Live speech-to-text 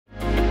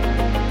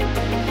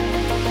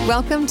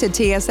Welcome to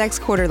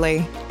TSX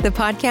Quarterly, the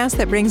podcast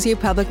that brings you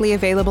publicly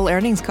available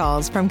earnings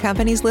calls from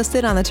companies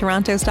listed on the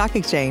Toronto Stock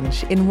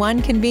Exchange in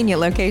one convenient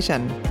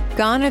location.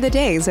 Gone are the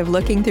days of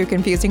looking through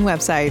confusing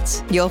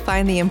websites. You'll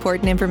find the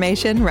important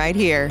information right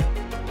here.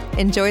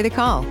 Enjoy the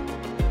call.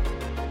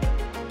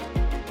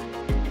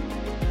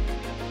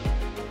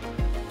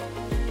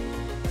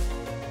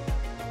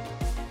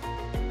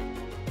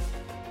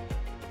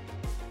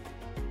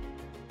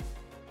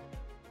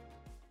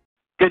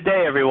 Good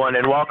day, everyone,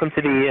 and welcome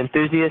to the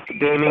Enthusiast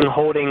Gaming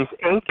Holdings,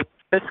 Inc.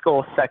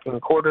 Fiscal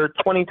Second Quarter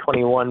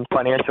 2021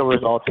 Financial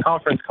Results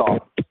Conference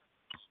Call.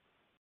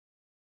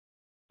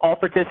 All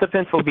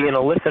participants will be in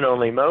a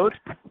listen-only mode.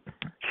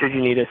 Should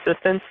you need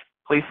assistance,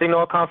 please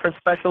signal a conference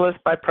specialist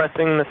by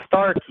pressing the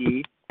star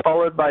key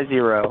followed by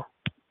 0.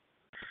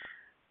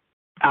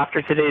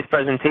 After today's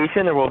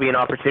presentation, there will be an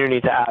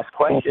opportunity to ask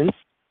questions.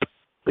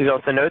 Please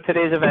also note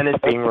today's event is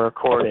being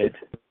recorded.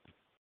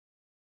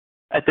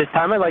 At this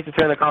time, I'd like to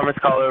turn the conference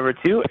call over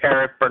to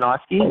Eric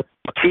Bernofsky,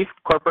 Chief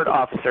Corporate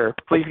Officer.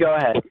 Please go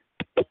ahead.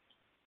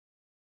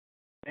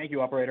 Thank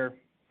you, Operator.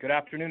 Good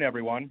afternoon,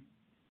 everyone.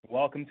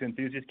 Welcome to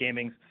Enthusiast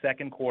Gaming's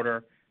Second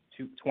Quarter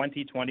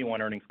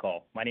 2021 Earnings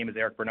Call. My name is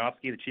Eric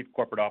Bernofsky, the Chief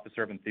Corporate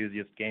Officer of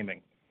Enthusiast Gaming.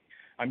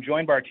 I'm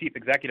joined by our Chief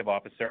Executive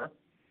Officer,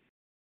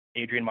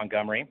 Adrian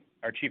Montgomery,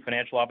 our Chief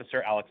Financial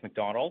Officer, Alex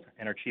McDonald,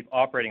 and our Chief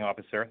Operating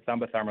Officer,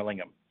 Thamba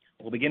Tharmalingam.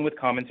 We'll begin with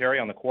commentary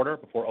on the quarter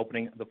before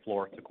opening the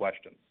floor to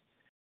questions.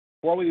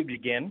 Before we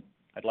begin,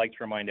 I'd like to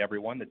remind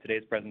everyone that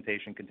today's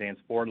presentation contains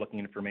forward-looking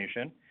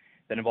information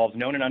that involves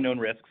known and unknown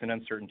risks and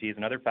uncertainties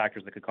and other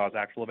factors that could cause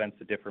actual events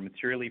to differ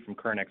materially from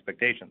current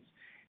expectations.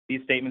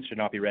 These statements should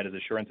not be read as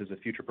assurances of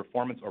future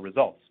performance or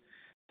results.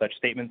 Such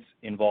statements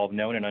involve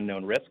known and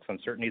unknown risks,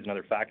 uncertainties, and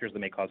other factors that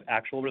may cause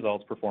actual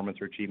results, performance,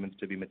 or achievements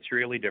to be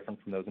materially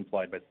different from those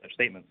implied by such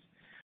statements.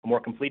 A more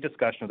complete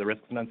discussion of the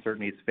risks and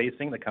uncertainties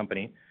facing the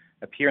company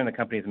appear in the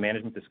company's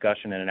management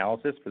discussion and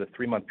analysis for the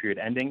 3-month period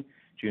ending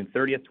June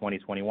 30th,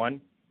 2021,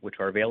 which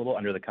are available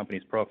under the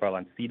company's profile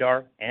on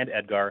SEDAR and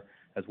EDGAR,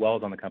 as well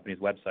as on the company's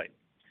website.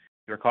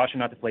 You are cautioned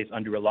not to place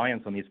undue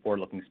reliance on these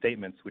forward-looking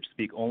statements, which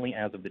speak only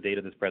as of the date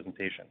of this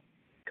presentation.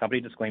 The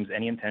company disclaims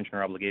any intention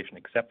or obligation,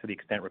 except to the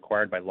extent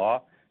required by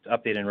law, to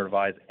update and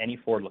revise any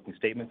forward-looking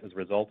statements as a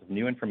result of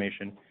new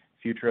information,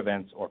 future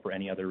events, or for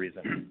any other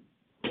reason.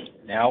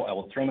 Now, I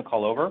will turn the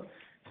call over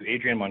to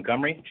Adrian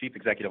Montgomery, Chief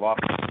Executive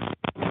Officer.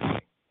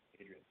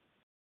 Adrian.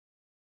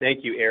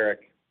 Thank you,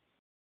 Eric.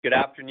 Good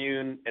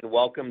afternoon and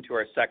welcome to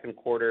our second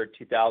quarter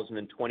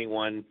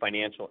 2021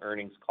 financial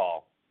earnings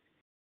call.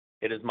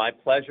 It is my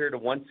pleasure to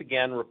once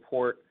again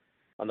report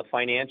on the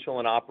financial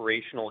and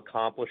operational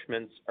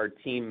accomplishments our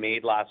team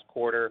made last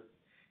quarter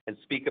and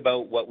speak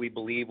about what we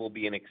believe will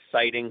be an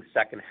exciting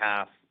second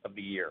half of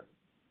the year.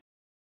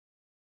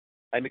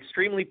 I'm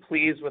extremely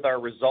pleased with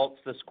our results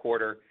this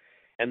quarter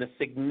and the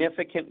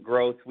significant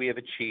growth we have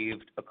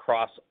achieved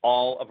across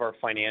all of our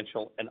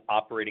financial and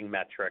operating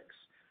metrics.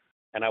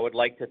 And I would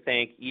like to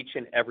thank each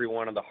and every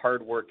one of the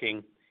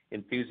hardworking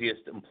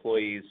Enthusiast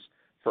employees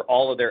for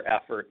all of their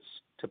efforts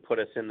to put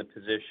us in the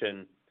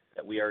position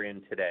that we are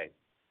in today.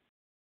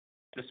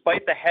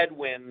 Despite the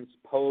headwinds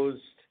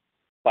posed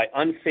by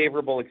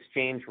unfavorable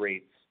exchange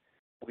rates,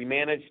 we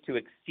managed to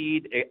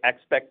exceed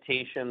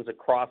expectations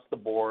across the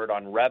board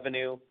on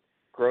revenue,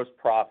 gross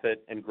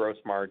profit, and gross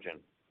margin.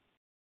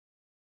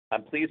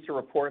 I'm pleased to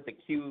report that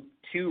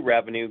Q2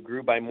 revenue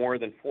grew by more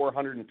than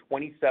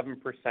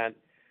 427%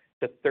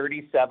 to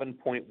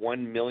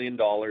 $37.1 million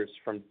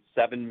from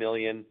 $7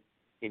 million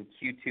in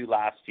Q2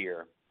 last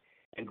year,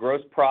 and gross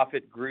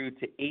profit grew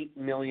to $8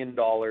 million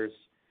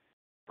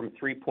from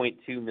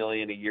 $3.2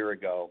 million a year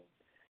ago,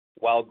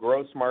 while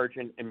gross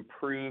margin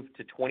improved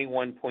to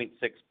 21.6%,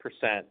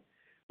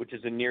 which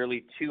is a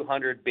nearly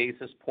 200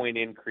 basis point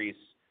increase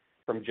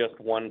from just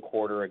 1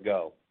 quarter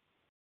ago.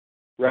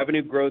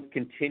 Revenue growth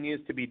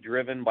continues to be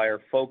driven by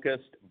our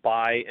focused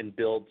buy and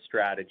build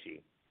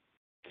strategy.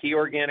 Key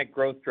organic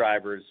growth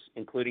drivers,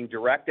 including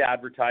direct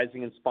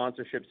advertising and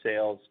sponsorship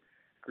sales,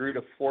 grew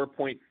to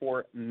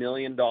 $4.4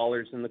 million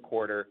in the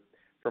quarter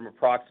from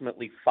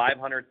approximately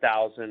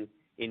 $500,000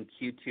 in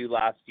Q2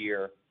 last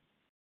year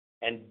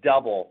and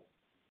double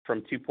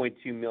from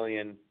 $2.2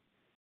 million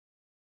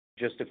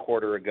just a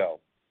quarter ago.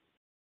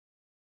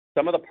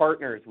 Some of the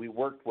partners we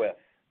worked with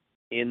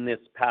in this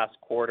past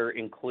quarter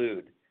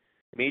include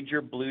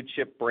major blue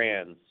chip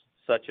brands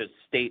such as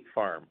State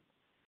Farm,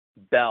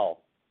 Bell,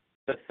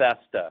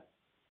 Bethesda,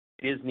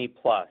 Disney+,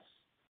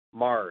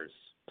 Mars,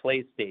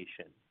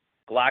 PlayStation,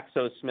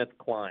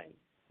 GlaxoSmithKline,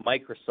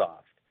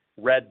 Microsoft,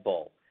 Red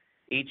Bull,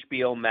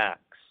 HBO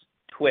Max,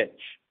 Twitch,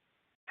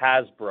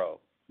 Hasbro,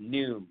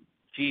 Noom,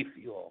 G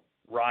Fuel,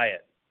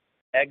 Riot,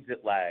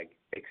 ExitLag,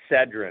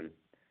 Excedrin,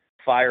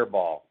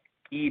 Fireball,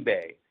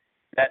 eBay,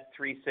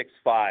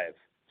 Bet365,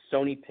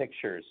 Sony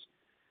Pictures,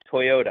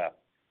 Toyota,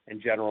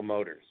 and General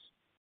Motors.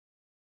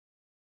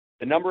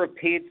 The number of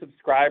paid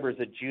subscribers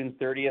at June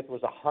 30th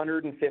was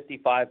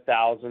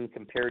 155,000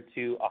 compared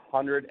to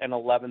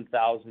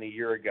 111,000 a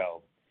year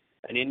ago,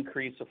 an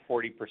increase of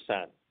 40%.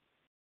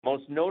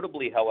 Most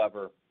notably,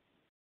 however,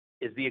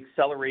 is the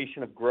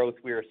acceleration of growth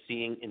we are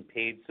seeing in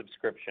paid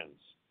subscriptions.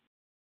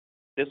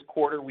 This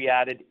quarter, we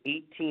added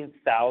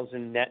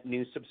 18,000 net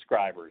new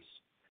subscribers,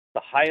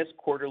 the highest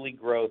quarterly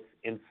growth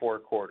in 4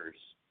 quarters.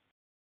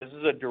 This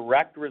is a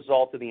direct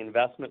result of the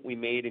investment we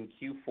made in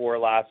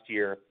Q4 last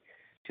year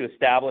to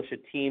establish a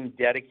team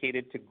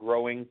dedicated to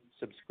growing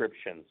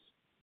subscriptions.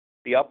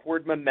 The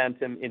upward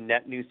momentum in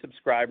net new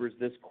subscribers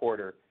this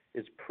quarter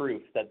is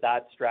proof that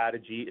that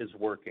strategy is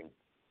working.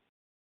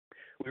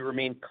 We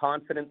remain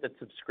confident that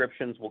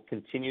subscriptions will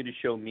continue to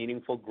show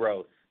meaningful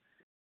growth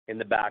in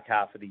the back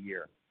half of the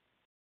year.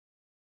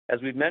 As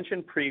we've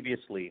mentioned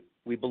previously,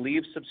 we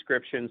believe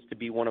subscriptions to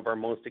be one of our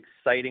most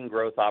exciting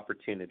growth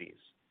opportunities.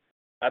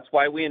 That's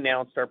why we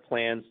announced our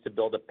plans to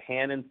build a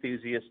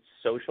pan-enthusiast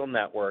social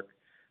network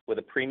with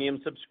a premium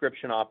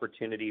subscription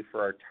opportunity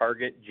for our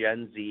target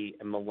Gen Z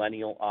and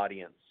millennial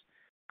audience,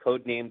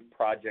 codenamed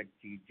Project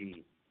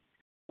GG.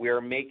 We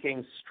are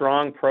making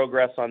strong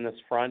progress on this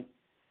front,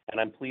 and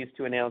I'm pleased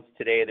to announce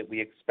today that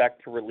we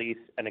expect to release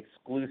an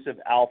exclusive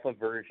alpha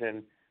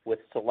version with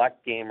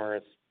select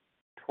gamers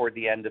toward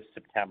the end of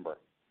September.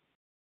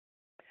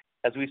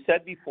 As we've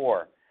said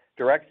before,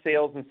 direct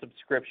sales and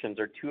subscriptions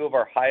are 2 of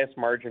our highest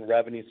margin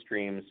revenue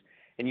streams,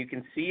 and you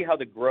can see how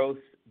the growth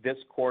this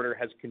quarter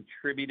has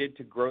contributed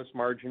to gross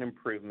margin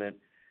improvement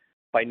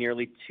by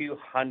nearly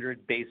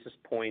 200 basis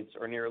points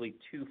or nearly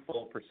 2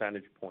 full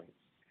percentage points.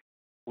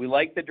 We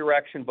like the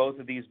direction both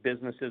of these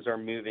businesses are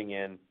moving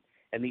in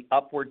and the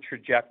upward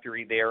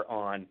trajectory they are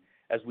on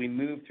as we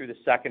move through the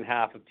second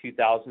half of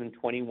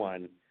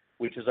 2021,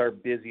 which is our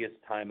busiest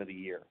time of the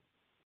year.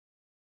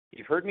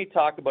 You've heard me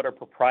talk about our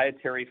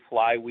proprietary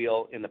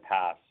flywheel in the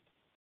past,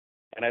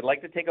 and I'd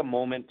like to take a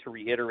moment to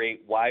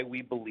reiterate why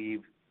we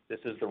believe this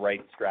is the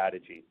right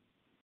strategy.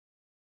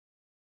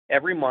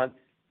 Every month,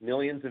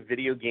 millions of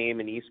video game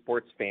and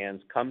esports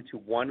fans come to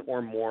one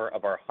or more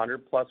of our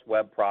 100-plus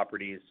web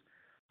properties,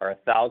 our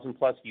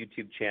 1,000-plus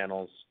YouTube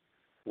channels,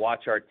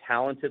 watch our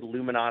talented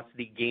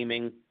Luminosity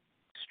Gaming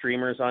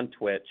streamers on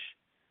Twitch,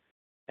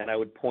 and I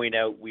would point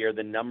out we are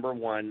the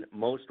 #1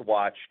 most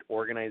watched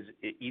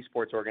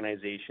esports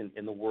organization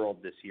in the world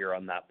this year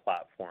on that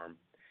platform,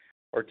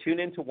 or tune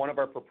into one of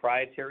our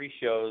proprietary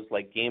shows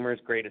like Gamer's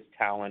Greatest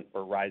Talent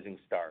or Rising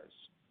Stars.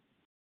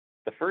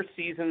 The first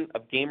season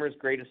of Gamer's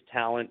Greatest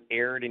Talent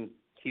aired in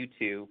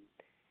Q2,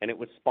 and it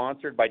was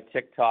sponsored by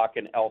TikTok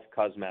and e.l.f.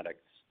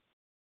 Cosmetics.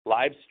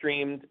 Live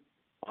streamed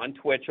on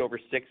Twitch over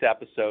 6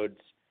 episodes,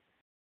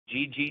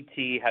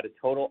 GGT had a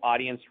total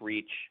audience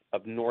reach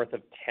of north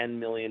of 10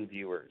 million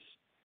viewers.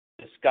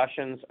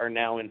 Discussions are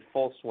now in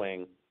full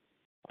swing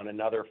on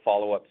another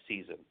follow-up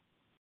season.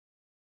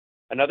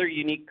 Another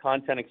unique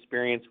content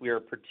experience we are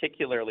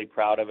particularly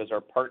proud of is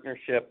our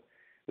partnership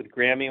with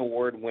Grammy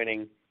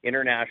Award-winning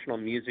international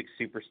music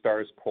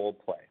superstars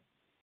Coldplay.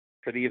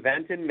 For the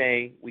event in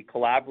May, we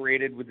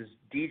collaborated with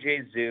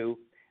DJ Zoo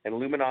and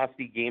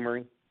Luminosity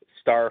Gamer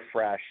star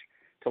Fresh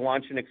to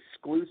launch an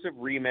exclusive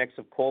remix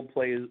of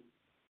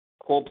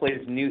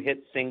Coldplay's new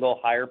hit single,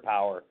 Higher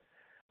Power,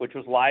 which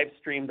was live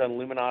streamed on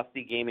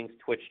Luminosity Gaming's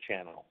Twitch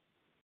channel.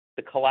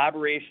 The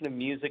collaboration of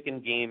music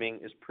and gaming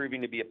is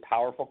proving to be a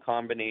powerful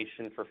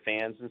combination for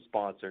fans and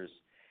sponsors,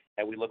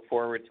 and we look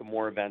forward to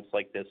more events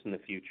like this in the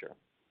future.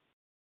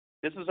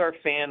 This is our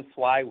fan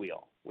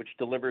flywheel, which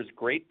delivers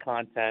great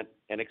content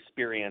and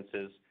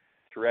experiences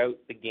throughout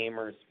the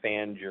gamer's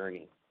fan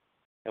journey.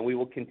 And we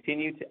will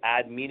continue to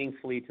add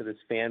meaningfully to this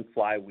fan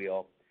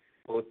flywheel,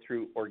 both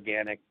through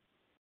organic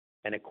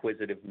and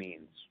acquisitive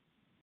means.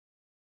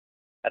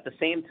 At the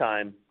same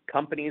time,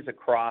 companies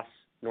across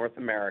North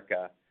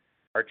America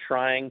are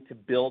trying to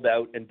build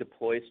out and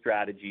deploy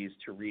strategies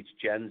to reach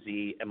Gen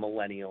Z and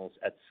millennials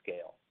at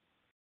scale.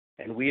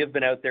 And we have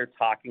been out there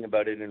talking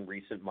about it in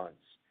recent months.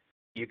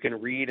 You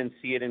can read and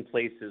see it in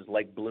places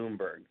like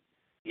Bloomberg,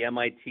 the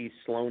MIT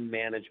Sloan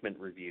Management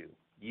Review,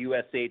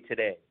 USA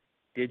Today,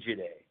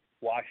 Digiday,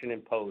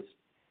 Washington Post,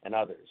 and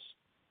others.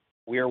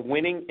 We are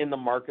winning in the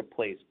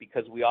marketplace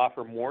because we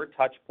offer more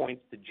touch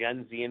points to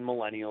Gen Z and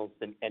millennials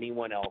than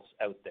anyone else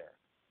out there.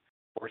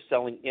 We're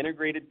selling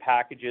integrated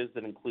packages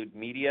that include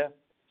media,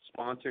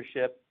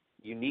 sponsorship,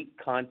 unique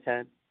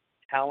content,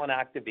 talent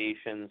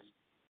activations,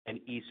 and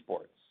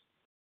esports.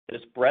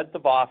 This breadth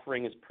of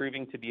offering is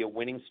proving to be a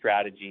winning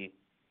strategy,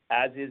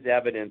 as is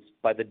evidenced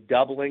by the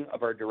doubling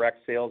of our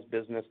direct sales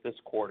business this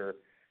quarter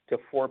to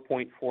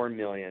 $4.4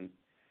 million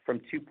from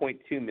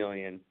 $2.2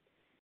 million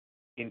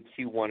in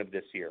Q1 of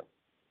this year.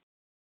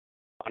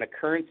 On a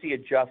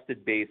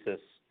currency-adjusted basis,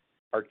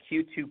 our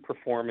Q2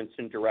 performance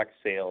in direct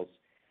sales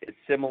is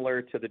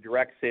similar to the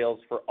direct sales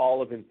for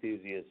all of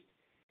Enthusiast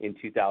in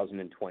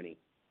 2020.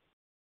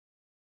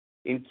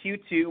 In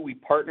Q2, we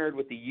partnered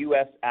with the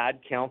U.S. Ad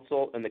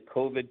Council and the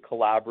COVID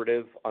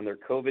Collaborative on their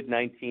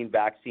COVID-19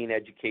 vaccine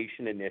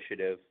education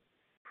initiative,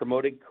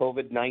 promoting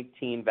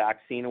COVID-19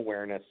 vaccine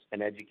awareness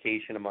and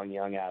education among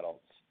young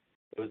adults.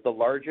 It was the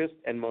largest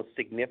and most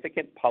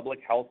significant public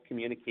health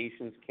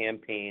communications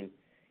campaign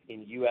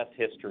in U.S.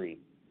 history,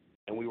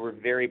 and we were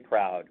very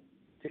proud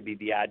to be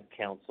the Ad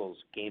Council's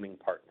gaming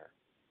partner.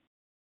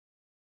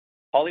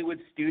 Hollywood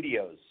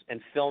studios and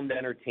filmed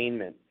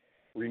entertainment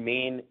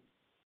remain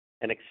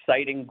an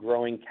exciting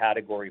growing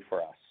category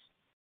for us.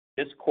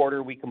 This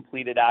quarter, we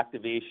completed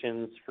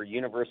activations for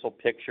Universal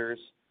Pictures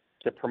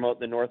to promote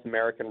the North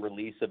American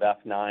release of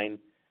F9,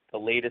 the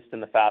latest in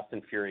the Fast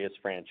and Furious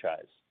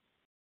franchise.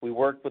 We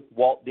worked with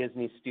Walt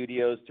Disney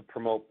Studios to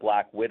promote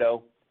Black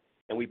Widow,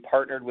 and we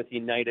partnered with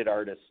United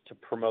Artists to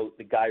promote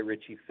the Guy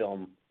Ritchie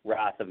film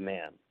Wrath of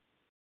Man.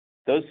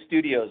 Those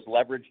studios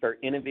leveraged our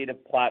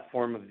innovative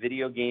platform of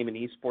video game and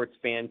esports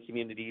fan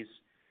communities,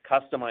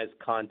 customized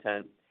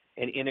content,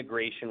 and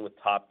integration with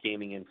top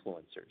gaming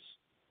influencers.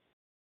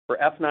 For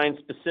F9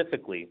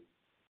 specifically,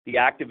 the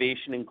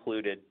activation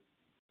included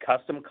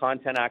custom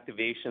content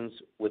activations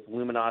with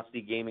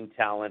Luminosity Gaming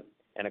talent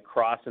and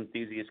across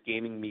Enthusiast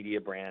Gaming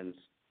media brands,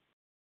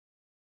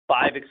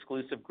 5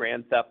 exclusive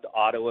Grand Theft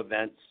Auto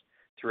events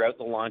throughout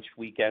the launch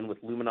weekend with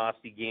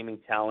Luminosity Gaming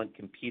talent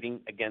competing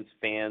against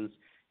fans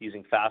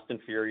using Fast and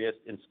Furious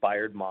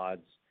inspired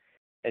mods,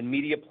 and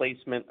media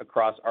placement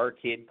across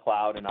Arcade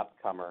Cloud and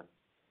Upcomer,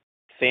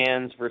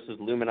 fans versus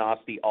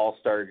Luminosity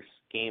All-Stars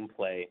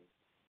gameplay,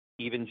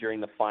 even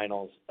during the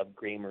finals of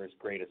Gamers'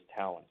 Greatest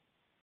Talent.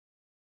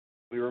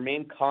 We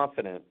remain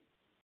confident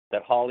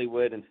that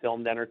Hollywood and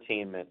filmed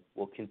entertainment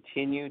will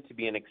continue to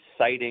be an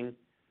exciting,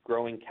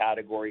 growing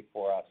category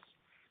for us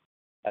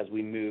as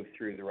we move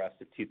through the rest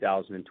of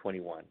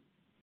 2021.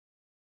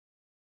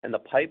 And the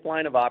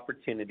pipeline of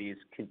opportunities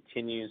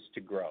continues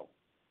to grow.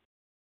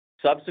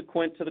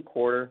 Subsequent to the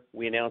quarter,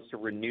 we announced a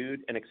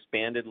renewed and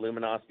expanded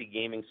Luminosity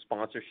Gaming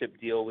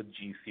sponsorship deal with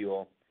G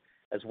Fuel,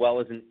 as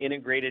well as an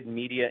integrated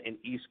media and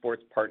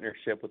esports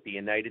partnership with the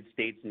United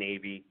States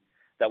Navy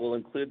that will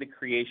include the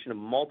creation of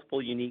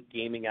multiple unique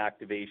gaming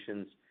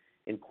activations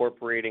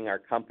incorporating our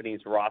company's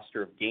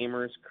roster of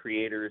gamers,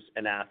 creators,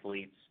 and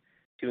athletes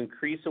to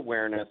increase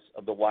awareness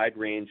of the wide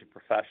range of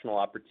professional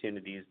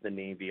opportunities the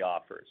Navy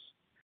offers.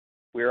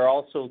 We are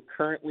also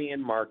currently in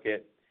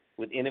market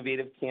with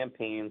innovative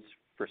campaigns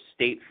for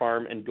State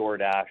Farm and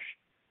DoorDash,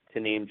 to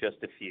name just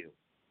a few.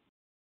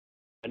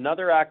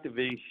 Another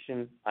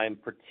activation I am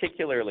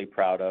particularly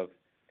proud of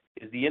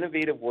is the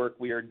innovative work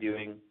we are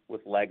doing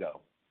with LEGO.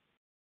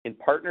 In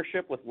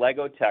partnership with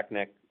LEGO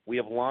Technic, we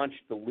have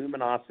launched the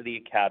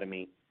Luminosity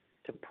Academy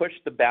to push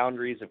the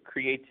boundaries of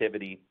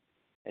creativity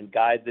and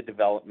guide the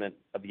development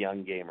of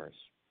young gamers.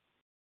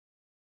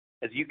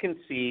 As you can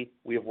see,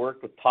 we have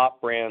worked with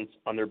top brands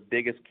on their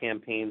biggest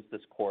campaigns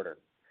this quarter.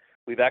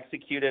 We've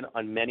executed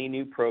on many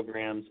new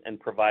programs and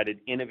provided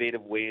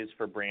innovative ways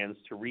for brands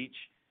to reach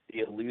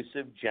the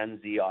elusive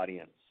Gen Z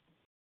audience,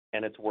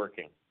 and it's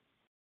working.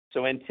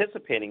 So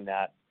anticipating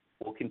that,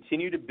 we'll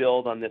continue to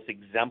build on this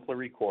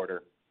exemplary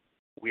quarter.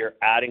 We are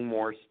adding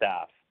more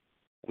staff.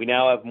 We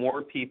now have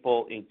more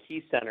people in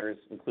key centers,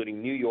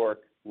 including New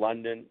York,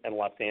 London, and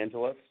Los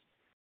Angeles.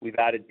 We've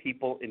added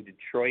people in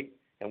Detroit,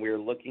 and we are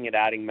looking at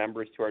adding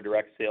members to our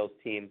direct sales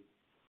team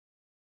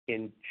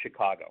in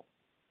Chicago.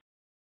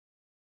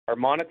 Our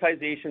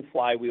monetization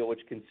flywheel,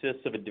 which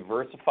consists of a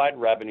diversified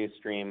revenue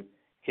stream,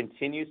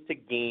 continues to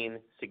gain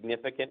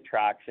significant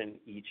traction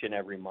each and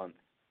every month.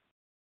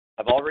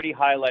 I've already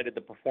highlighted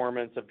the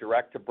performance of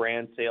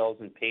direct-to-brand sales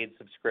and paid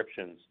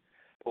subscriptions,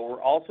 but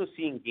we're also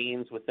seeing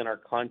gains within our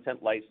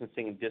content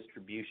licensing and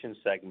distribution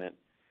segment,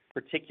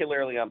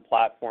 particularly on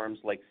platforms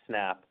like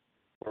Snap,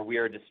 where we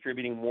are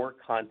distributing more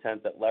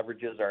content that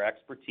leverages our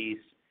expertise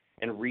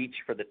and reach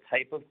for the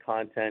type of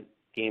content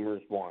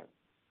gamers want.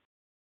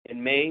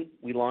 In May,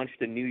 we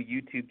launched a new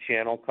YouTube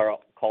channel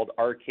called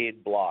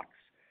Arcade Blocks,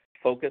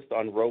 focused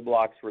on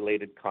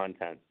Roblox-related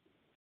content.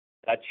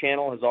 That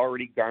channel has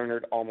already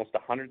garnered almost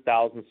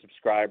 100,000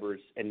 subscribers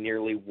and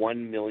nearly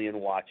 1 million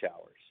watch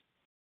hours.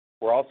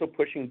 We're also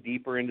pushing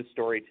deeper into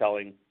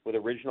storytelling with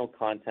original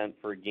content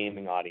for a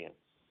gaming audience.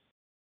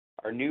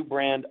 Our new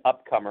brand,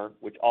 Upcomer,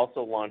 which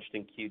also launched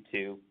in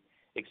Q2,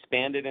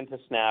 expanded into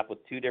Snap with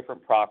 2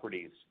 different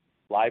properties,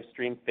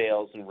 Livestream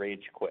Fails and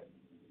Rage Quit.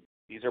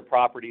 These are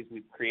properties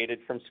we've created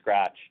from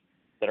scratch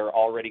that are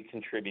already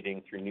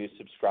contributing through new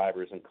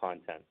subscribers and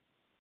content.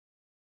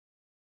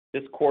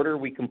 This quarter,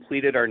 we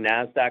completed our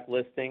NASDAQ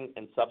listing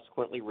and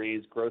subsequently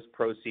raised gross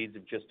proceeds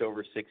of just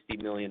over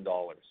 $60 million.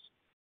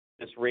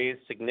 This raise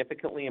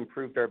significantly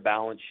improved our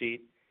balance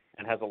sheet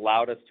and has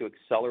allowed us to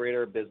accelerate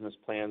our business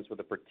plans with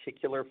a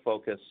particular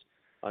focus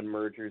on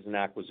mergers and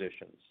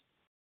acquisitions.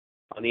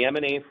 On the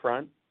M&A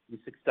front, we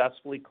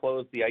successfully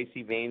closed the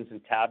Icy Veins and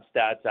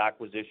TabStats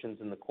acquisitions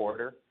in the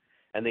quarter,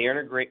 and they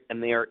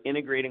are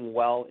integrating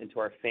well into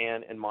our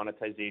fan and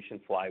monetization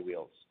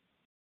flywheels.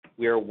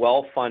 We are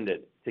well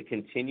funded to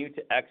continue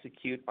to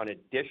execute on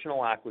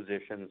additional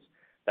acquisitions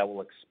that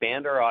will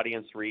expand our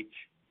audience reach,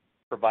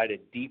 provide a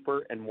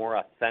deeper and more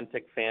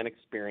authentic fan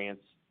experience,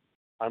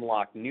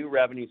 unlock new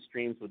revenue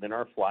streams within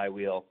our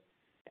flywheel,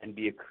 and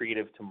be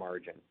accretive to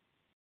margin.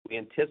 We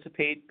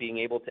anticipate being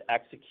able to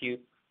execute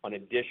on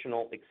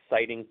additional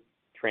exciting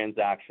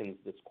transactions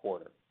this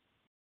quarter.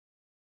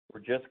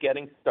 We're just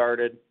getting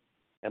started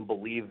and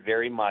believe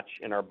very much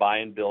in our buy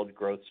and build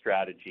growth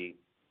strategy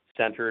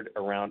centered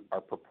around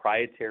our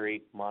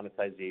proprietary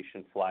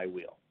monetization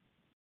flywheel.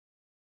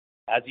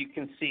 As you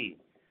can see,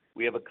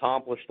 we have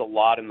accomplished a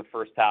lot in the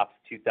first half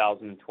of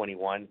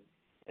 2021,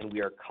 and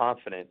we are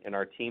confident in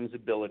our team's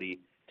ability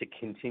to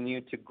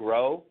continue to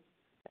grow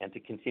and to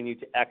continue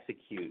to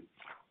execute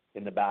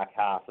in the back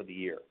half of the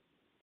year.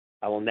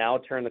 I will now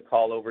turn the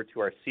call over to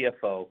our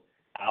CFO,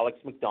 Alex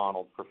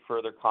McDonald, for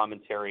further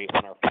commentary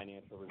on our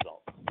financial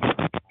results.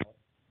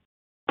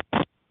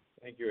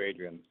 Thank you,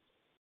 Adrian.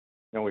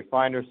 Now we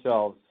find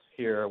ourselves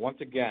here once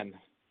again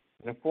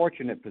in a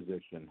fortunate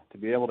position to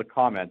be able to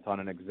comment on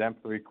an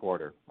exemplary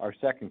quarter, our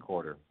second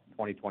quarter,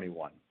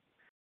 2021.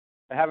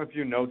 I have a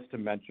few notes to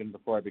mention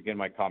before I begin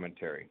my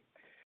commentary.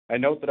 I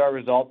note that our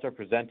results are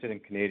presented in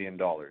Canadian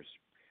dollars.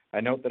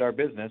 I note that our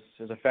business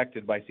is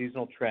affected by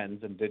seasonal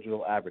trends in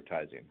digital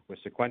advertising, with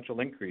sequential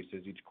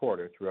increases each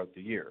quarter throughout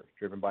the year,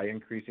 driven by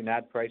increasing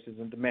ad prices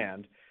and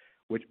demand,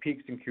 which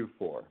peaks in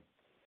Q4.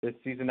 This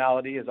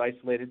seasonality is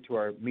isolated to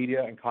our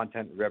media and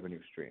content revenue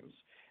streams.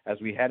 As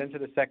we head into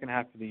the second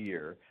half of the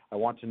year, I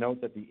want to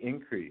note that the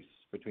increase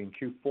between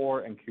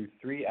Q4 and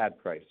Q3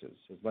 ad prices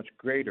is much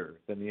greater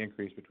than the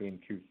increase between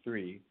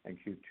Q3 and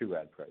Q2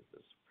 ad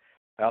prices.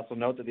 I also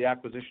note that the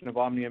acquisition of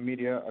Omnia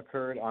Media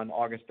occurred on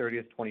August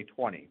 30th,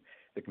 2020.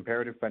 The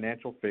comparative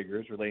financial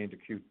figures relating to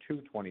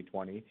Q2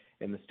 2020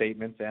 in the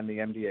statements and the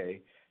MDA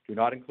do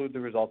not include the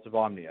results of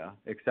Omnia,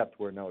 except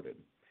where noted.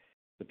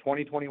 The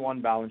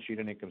 2021 balance sheet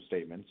and income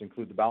statements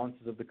include the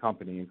balances of the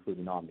company,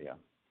 including Omnia.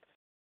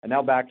 And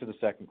now back to the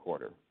second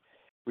quarter.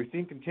 We've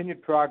seen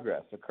continued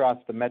progress across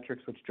the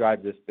metrics which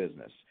drive this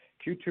business.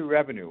 Q2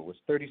 revenue was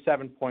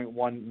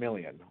 $37.1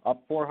 million,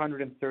 up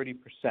 430%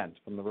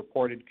 from the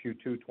reported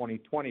Q2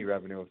 2020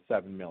 revenue of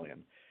 $7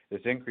 million.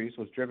 This increase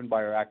was driven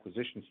by our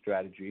acquisition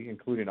strategy,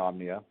 including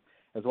Omnia,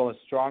 as well as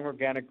strong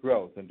organic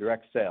growth in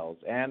direct sales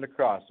and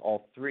across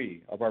all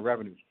three of our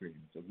revenue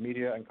streams of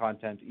media and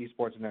content,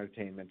 esports and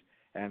entertainment,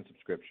 and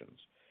subscriptions.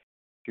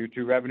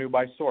 Q2 revenue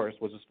by source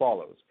was as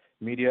follows: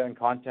 media and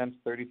content,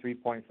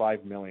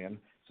 $33.5 million,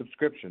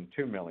 subscription,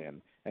 $2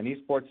 million, and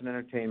esports and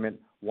entertainment,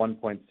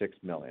 $1.6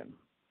 million.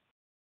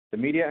 The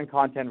media and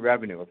content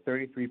revenue of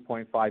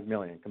 $33.5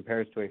 million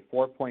compares to a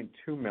 $4.2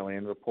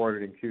 million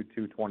reported in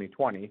Q2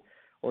 2020,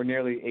 or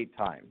nearly 8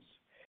 times.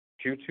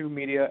 Q2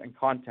 media and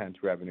content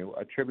revenue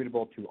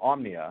attributable to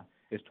Omnia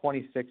is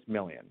 $26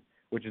 million,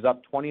 which is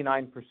up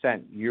 29%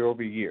 year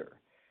over year.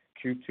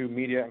 Q2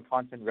 media and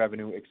content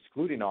revenue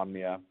excluding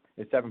Omnia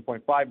is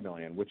 $7.5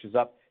 million, which is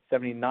up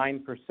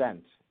 79%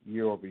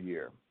 year over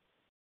year.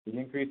 The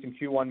increase in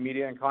Q1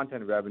 media and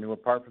content revenue,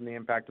 apart from the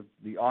impact of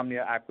the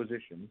Omnia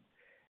acquisition,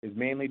 is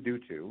mainly due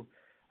to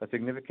a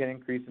significant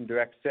increase in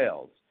direct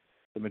sales,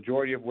 the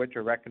majority of which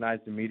are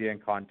recognized in media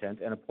and content,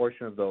 and a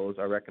portion of those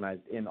are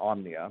recognized in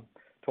Omnia.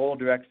 Total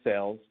direct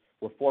sales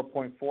were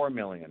 $4.4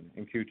 million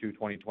in Q2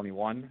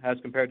 2021, as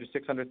compared to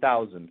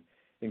 $600,000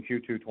 in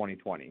Q2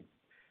 2020.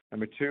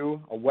 Number two,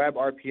 a web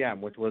RPM,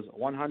 which was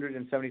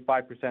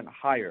 175%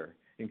 higher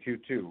in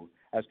Q2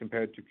 as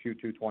compared to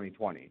Q2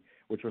 2020,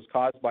 which was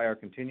caused by our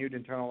continued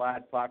internal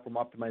ad platform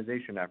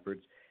optimization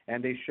efforts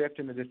and a shift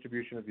in the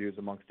distribution of views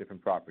amongst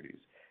different properties.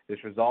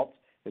 This result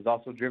is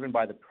also driven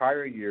by the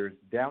prior year's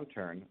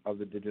downturn of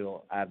the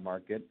digital ad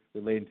market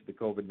relating to the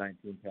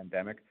COVID-19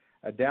 pandemic,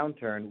 a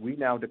downturn we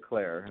now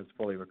declare has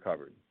fully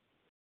recovered.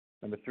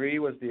 Number three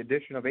was the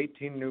addition of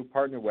 18 new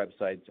partner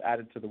websites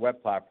added to the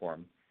web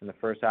platform in the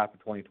first half of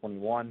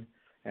 2021.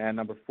 And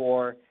number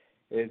four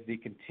is the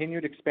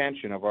continued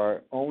expansion of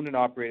our owned and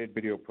operated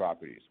video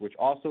properties, which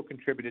also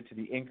contributed to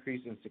the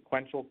increase in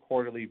sequential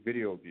quarterly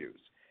video views.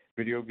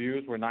 Video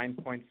views were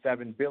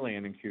 9.7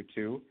 billion in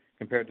Q2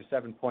 compared to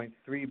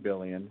 7.3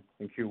 billion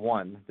in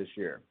Q1 this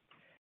year.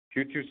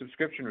 Q2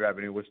 subscription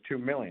revenue was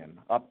 $2 million,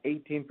 up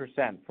 18%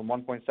 from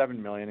 $1.7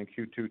 million in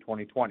Q2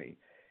 2020.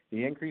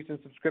 The increase in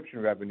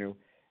subscription revenue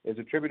is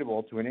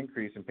attributable to an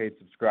increase in paid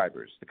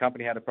subscribers. The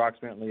company had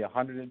approximately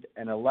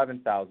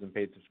 111,000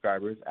 paid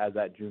subscribers as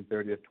at June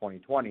 30th,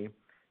 2020.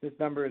 This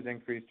number has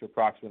increased to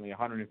approximately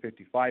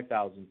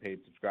 155,000 paid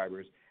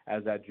subscribers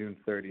as at June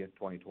 30th,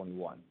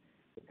 2021.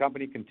 The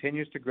company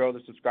continues to grow the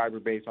subscriber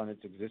base on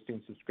its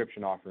existing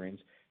subscription offerings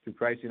through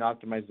pricing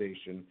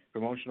optimization,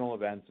 promotional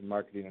events, and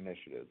marketing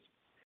initiatives.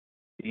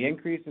 The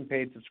increase in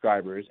paid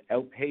subscribers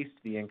outpaced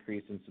the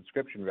increase in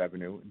subscription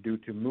revenue due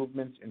to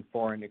movements in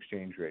foreign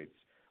exchange rates,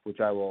 which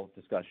I will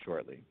discuss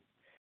shortly.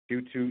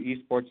 Q2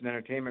 esports and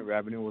entertainment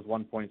revenue was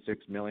 $1.6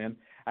 million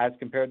as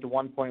compared to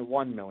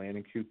 $1.1 million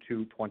in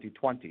Q2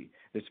 2020.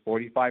 This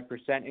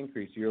 45%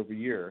 increase year over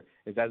year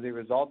is as a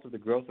result of the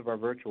growth of our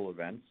virtual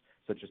events,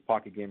 such as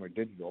Pocket Gamer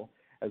Digital,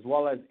 as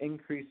well as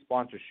increased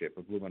sponsorship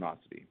of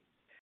Luminosity.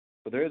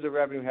 But there is a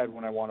revenue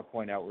headwind I want to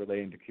point out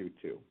relating to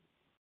Q2.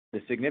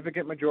 The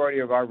significant majority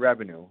of our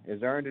revenue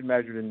is earned and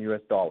measured in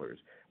U.S. dollars,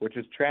 which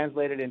is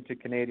translated into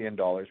Canadian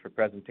dollars for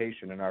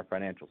presentation in our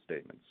financial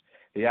statements.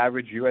 The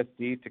average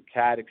USD to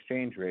CAD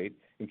exchange rate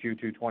in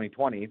Q2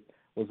 2020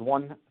 was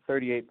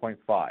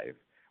 138.5,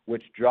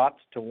 which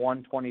dropped to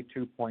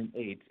 122.8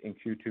 in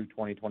Q2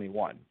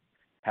 2021.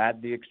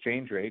 Had the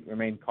exchange rate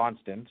remained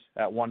constant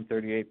at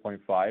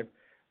 138.5,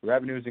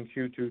 revenues in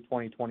Q2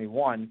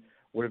 2021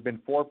 would have been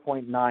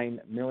 $4.9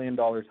 million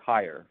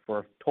higher for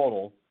a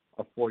total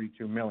of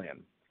 $42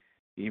 million.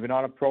 Even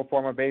on a pro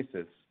forma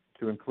basis,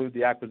 to include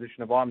the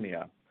acquisition of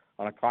Omnia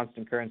on a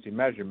constant currency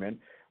measurement,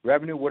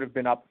 revenue would have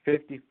been up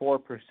 54%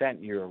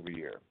 year over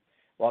year.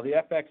 While the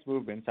FX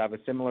movements have a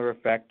similar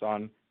effect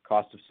on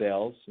cost of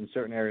sales in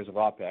certain areas of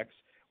OPEX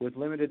with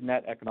limited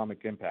net economic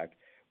impact,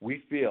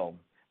 we feel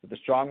that the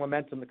strong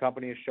momentum the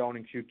company has shown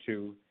in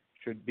Q2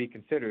 should be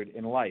considered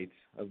in light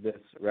of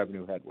this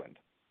revenue headwind.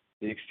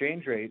 The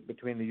exchange rate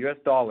between the US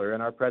dollar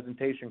and our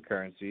presentation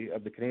currency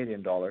of the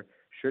Canadian dollar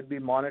should be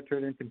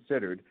monitored and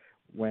considered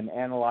when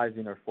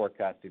analyzing or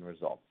forecasting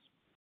results.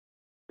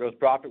 Gross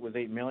profit was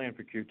 $8 million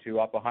for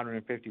Q2, up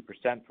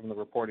 150% from the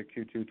reported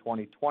Q2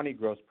 2020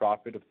 gross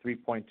profit of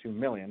 $3.2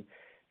 million,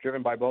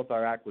 driven by both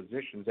our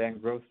acquisitions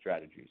and growth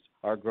strategies.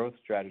 Our growth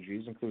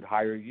strategies include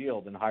higher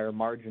yield and higher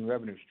margin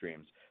revenue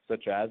streams,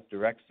 such as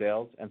direct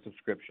sales and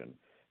subscription.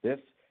 This,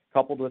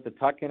 coupled with the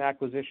tuck-in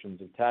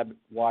acquisitions of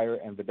Tabwire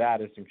and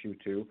Vedatis in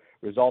Q2,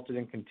 resulted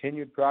in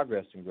continued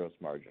progress in gross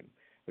margin.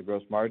 The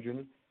gross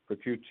margin for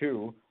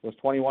Q2 was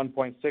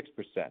 21.6%,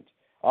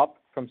 up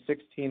from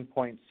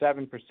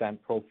 16.7%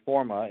 pro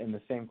forma in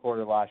the same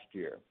quarter last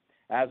year.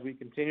 As we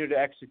continue to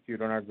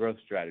execute on our growth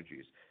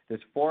strategies, this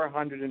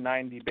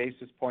 490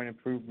 basis point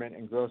improvement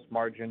in gross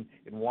margin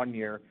in 1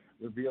 year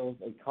reveals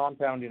a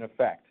compounding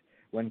effect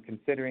when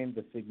considering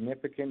the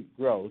significant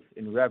growth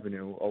in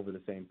revenue over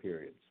the same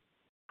periods.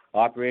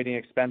 Operating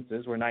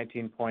expenses were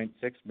 $19.6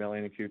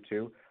 million in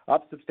Q2,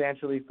 up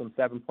substantially from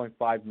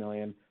 $7.5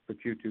 million for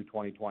Q2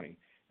 2020.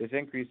 This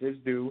increase is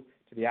due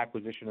to the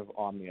acquisition of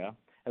Omnia,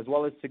 as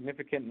well as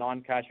significant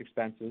non-cash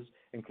expenses,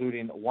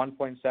 including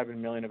 $1.7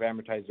 million of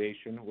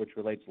amortization, which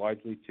relates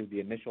largely to the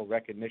initial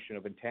recognition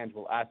of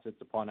intangible assets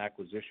upon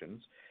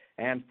acquisitions,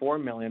 and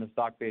 $4 million of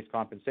stock-based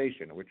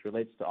compensation, which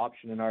relates to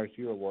option and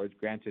RSU awards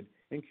granted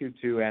in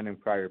Q2 and in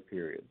prior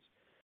periods.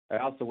 I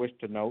also wish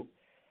to note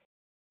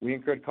we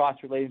incurred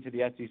costs relating to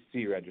the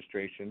SEC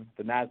registration,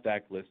 the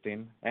NASDAQ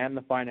listing, and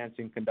the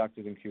financing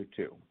conducted in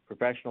Q2.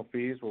 Professional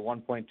fees were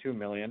 $1.2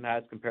 million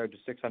as compared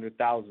to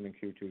 $600,000 in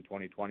Q2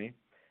 2020,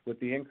 with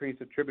the increase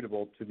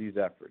attributable to these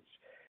efforts.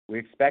 We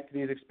expect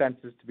these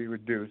expenses to be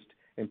reduced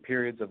in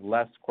periods of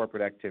less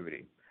corporate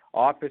activity.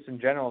 Office and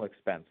general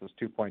expense was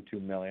 $2.2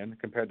 million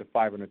compared to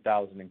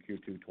 $500,000 in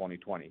Q2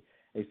 2020.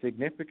 A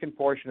significant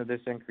portion of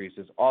this increase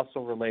is also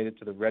related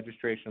to the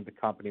registration of the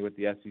company with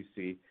the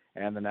SEC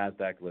and the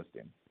NASDAQ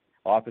listing.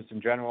 Office in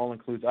general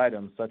includes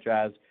items such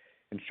as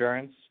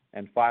insurance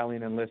and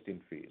filing and listing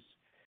fees.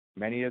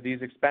 Many of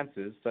these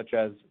expenses, such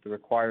as the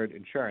required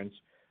insurance,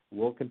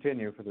 will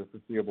continue for the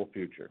foreseeable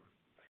future.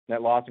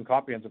 Net loss and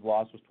comprehensive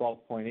loss was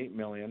 $12.8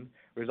 million,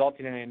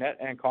 resulting in a net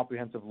and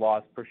comprehensive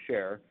loss per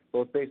share,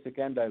 both basic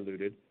and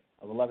diluted,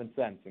 of 11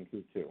 cents in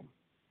Q2.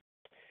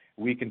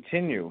 We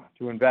continue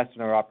to invest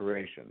in our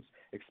operations,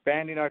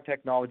 expanding our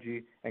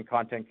technology and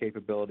content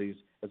capabilities,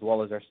 as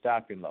well as our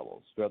staffing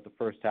levels throughout the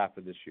first half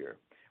of this year.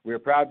 We are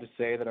proud to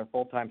say that our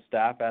full-time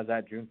staff as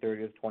at June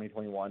 30th,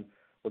 2021,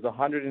 was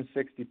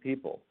 160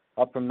 people,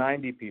 up from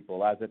 90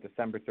 people as at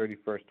December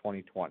 31st,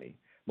 2020.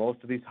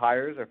 Most of these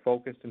hires are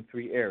focused in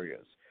 3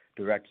 areas: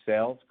 direct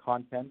sales,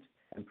 content,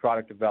 and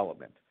product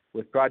development,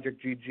 with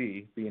Project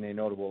GG being a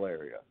notable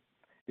area.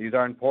 These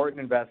are important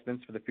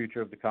investments for the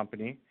future of the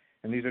company,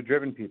 and these are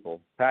driven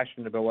people,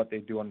 passionate about what they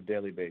do on a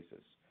daily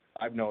basis.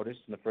 I've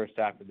noticed in the first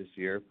half of this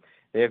year,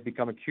 they have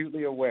become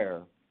acutely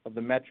aware of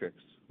the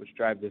metrics which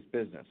drive this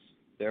business.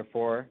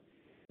 Therefore,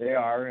 they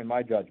are, in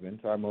my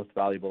judgment, our most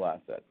valuable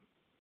asset.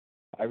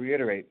 I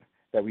reiterate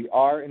that we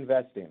are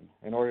investing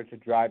in order to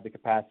drive the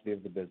capacity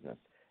of the business.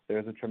 There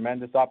is a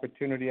tremendous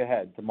opportunity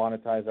ahead to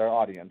monetize our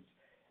audience,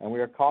 and we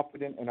are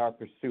confident in our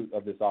pursuit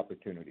of this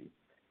opportunity.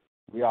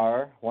 We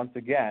are, once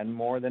again,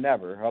 more than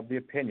ever, of the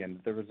opinion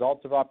that the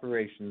results of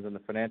operations and the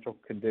financial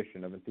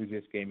condition of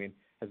Enthusiast Gaming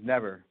has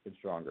never been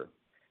stronger.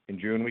 In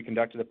June, we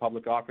conducted a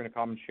public offering of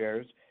common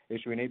shares,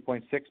 issuing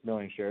 8.6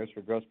 million shares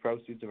for gross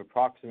proceeds of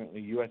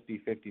approximately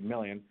 $50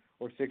 million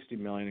or 60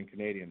 million in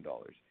Canadian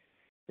dollars.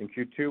 In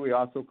Q2, we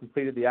also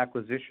completed the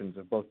acquisitions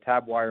of both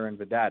Tabwire and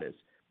Vedatis,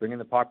 bringing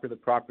the popular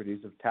properties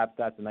of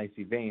TabStats and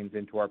Icy Veins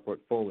into our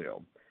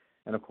portfolio.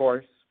 And of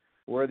course,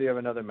 worthy of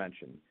another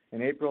mention,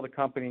 in April, the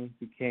company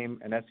became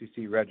an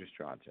SEC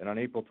registrant, and on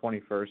April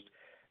 21st,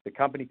 the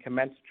company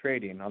commenced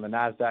trading on the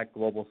NASDAQ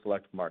Global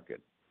Select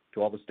Market.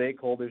 To all the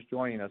stakeholders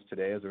joining us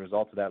today as a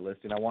result of that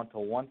listing, I want to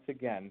once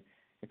again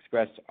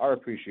express our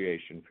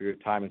appreciation for your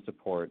time and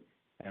support,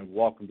 and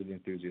welcome to the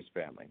Enthusiast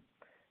family.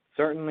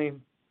 Certainly,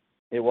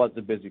 it was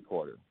a busy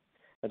quarter.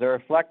 As I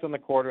reflect on the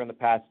quarter and the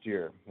past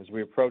year, as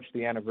we approach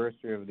the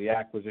anniversary of the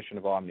acquisition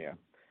of Omnia,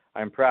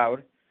 I am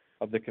proud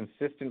of the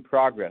consistent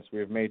progress we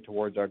have made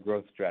towards our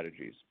growth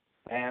strategies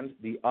and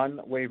the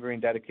unwavering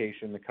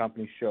dedication the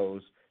company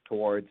shows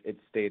towards its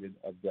stated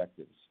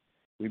objectives.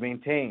 We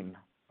maintain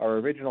our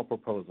original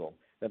proposal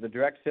that the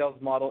direct sales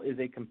model is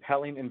a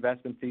compelling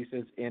investment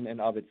thesis in and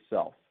of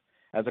itself.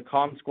 As a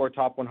Comscore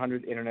Top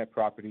 100 internet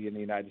property in the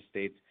United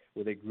States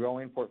with a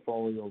growing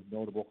portfolio of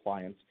notable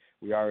clients,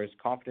 we are as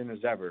confident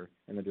as ever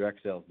in the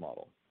direct sales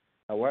model.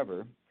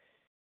 However,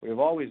 we have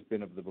always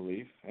been of the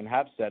belief, and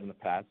have said in the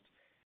past,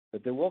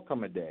 that there will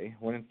come a day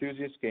when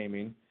Enthusiast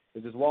Gaming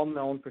is as well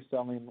known for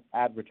selling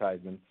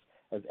advertisements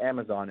as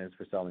Amazon is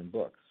for selling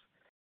books.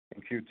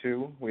 In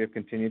Q2, we have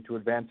continued to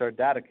advance our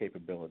data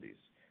capabilities,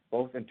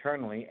 both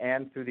internally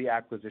and through the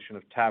acquisition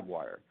of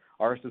Tabwire.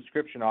 Our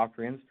subscription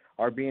offerings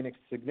are being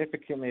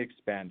significantly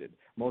expanded,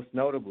 most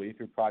notably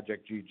through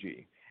Project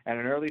GG. And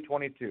in early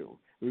 22,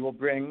 we will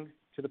bring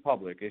to the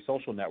public a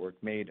social network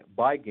made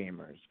by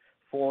gamers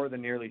for the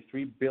nearly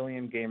 3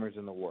 billion gamers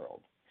in the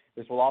world.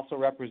 This will also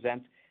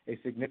represent a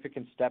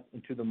significant step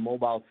into the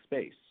mobile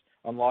space,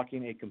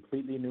 unlocking a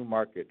completely new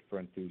market for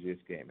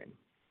Enthusiast Gaming.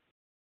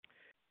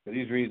 For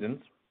these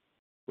reasons,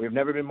 we have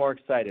never been more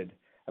excited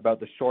about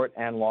the short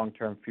and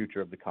long-term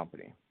future of the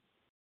company.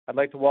 I'd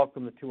like to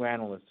welcome the two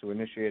analysts who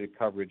initiated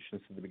coverage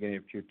since the beginning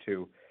of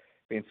Q2,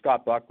 being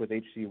Scott Buck with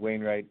H.C.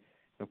 Wainwright,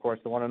 and of course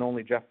the one and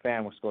only Jeff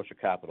Fan with Scotia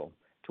Capital.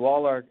 To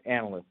all our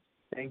analysts,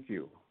 thank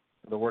you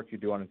for the work you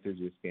do on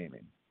Enthusiast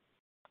Gaming.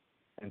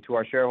 And to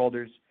our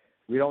shareholders,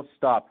 we don't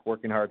stop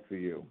working hard for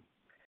you.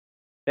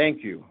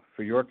 Thank you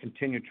for your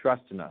continued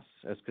trust in us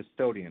as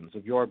custodians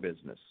of your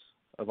business,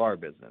 of our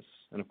business.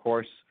 And of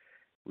course,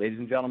 ladies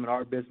and gentlemen,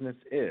 our business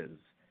is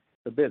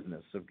the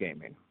business of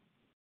gaming.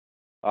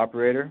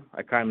 Operator,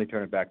 I kindly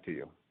turn it back to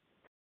you.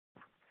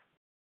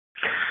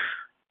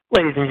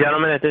 Ladies and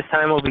gentlemen, at this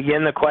time we'll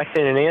begin the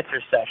question and answer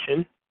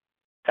session.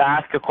 To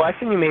ask a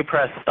question, you may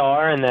press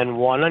star and then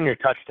 1 on your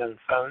touchtone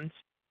phones.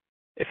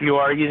 If you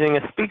are using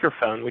a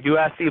speakerphone, we do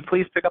ask that you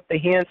please pick up the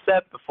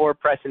handset before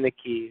pressing the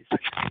keys.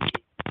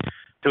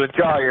 To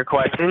withdraw your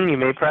question, you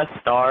may press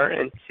star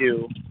and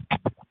 2.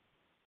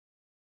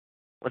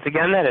 Once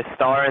again, that is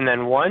star and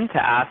then 1 to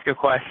ask a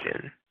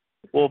question.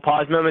 We'll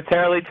pause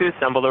momentarily to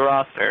assemble the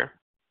roster.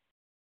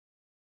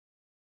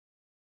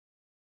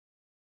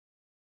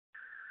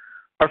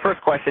 Our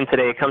first question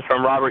today comes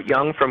from Robert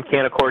Young from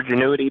Canaccord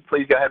Genuity.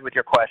 Please go ahead with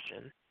your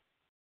question.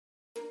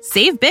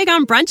 Save big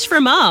on brunch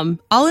for mom,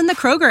 all in the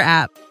Kroger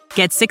app.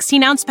 Get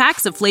 16-ounce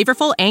packs of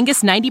flavorful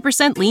Angus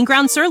 90% lean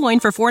ground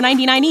sirloin for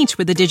 $4.99 each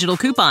with a digital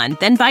coupon.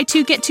 Then buy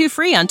 2, get 2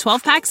 free on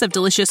 12 packs of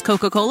delicious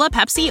Coca-Cola,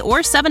 Pepsi, or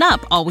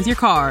 7-Up, all with your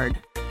card.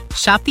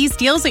 Shop these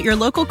deals at your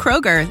local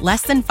Kroger,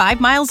 less than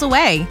 5 miles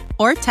away.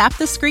 Or tap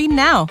the screen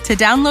now to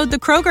download the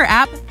Kroger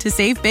app to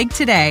save big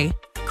today.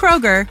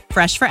 Kroger,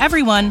 fresh for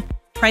everyone.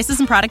 Prices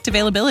and product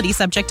availability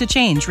subject to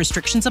change.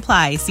 Restrictions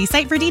apply. See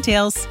site for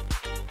details.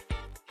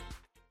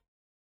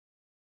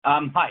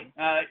 Hi.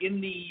 In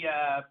the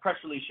press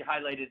release, you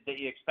highlighted that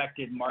you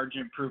expected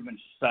margin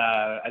improvements,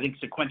 I think,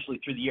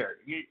 sequentially through the year.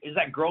 Is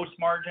that gross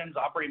margins,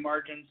 operating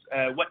margins?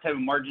 What type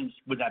of margins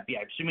would that be?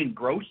 I'm assuming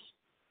gross?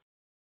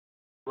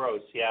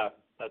 Gross, yeah.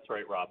 That's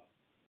right, Rob.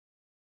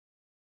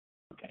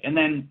 Okay. And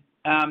then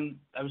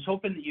I was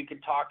hoping that you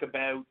could talk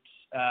about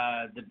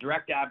the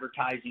direct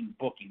advertising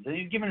bookings. And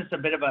you've given us a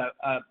bit of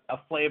a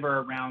flavor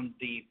around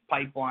the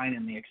pipeline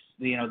and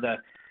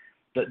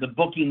the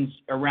bookings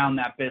around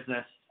that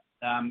business.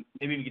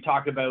 Maybe we could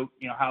talk about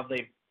how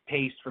they've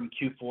paced from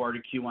Q4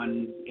 to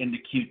Q1 into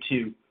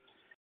Q2.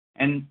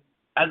 And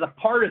as a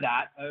part of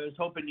that, I was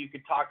hoping you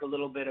could talk a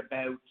little bit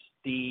about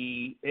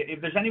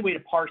if there's any way to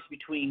parse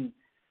between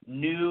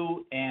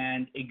new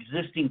and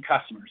existing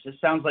customers. It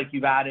sounds like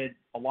you've added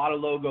a lot of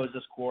logos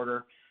this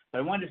quarter, but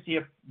I wanted to see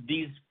if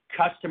these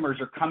customers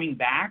are coming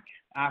back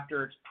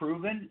after it's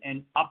proven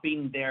and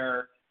upping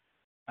their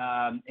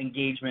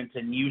engagement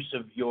and use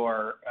of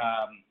your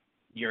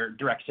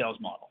direct sales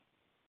model.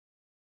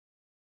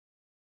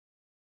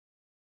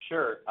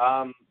 Sure.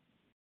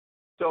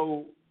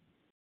 So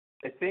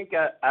I think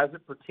as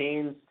it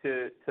pertains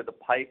to the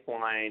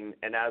pipeline,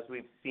 and as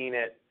we've seen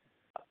it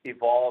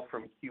evolve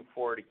from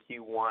Q4 to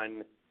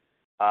Q1,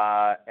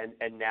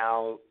 and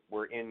now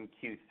we're in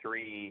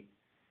Q3,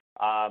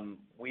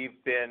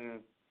 we've been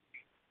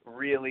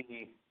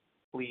really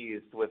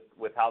pleased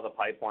with how the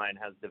pipeline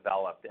has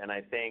developed. And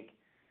I think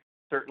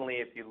certainly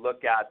if you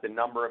look at the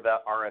number of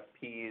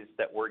RFPs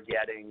that we're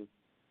getting,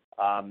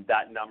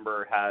 that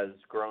number has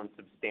grown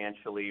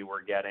substantially.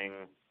 We're getting,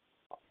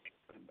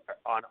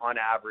 on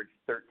average,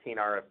 13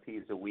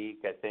 RFPs a week.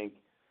 I think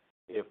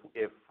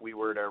if we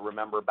were to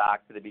remember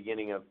back to the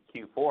beginning of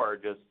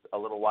Q4, just a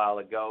little while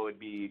ago, it'd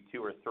be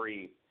 2 or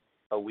 3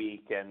 a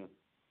week. And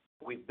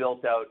we've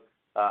built out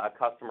a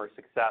customer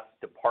success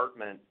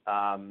department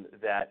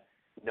that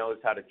knows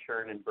how to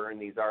churn and burn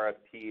these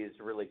RFPs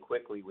really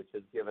quickly, which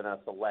has given us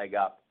a leg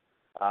up.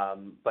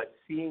 But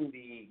seeing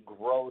the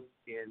growth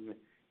in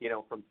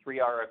from 3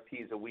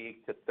 RFPs a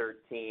week to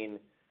 13,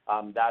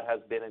 that has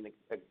been an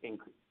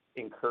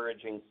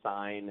encouraging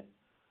sign.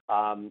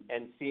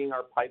 And seeing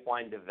our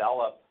pipeline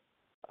develop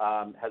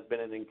has been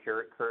an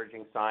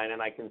encouraging sign.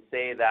 And I can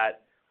say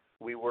that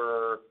we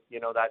were,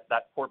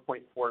 that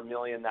 $4.4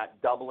 million,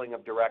 that doubling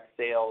of direct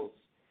sales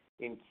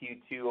in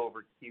Q2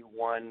 over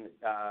Q1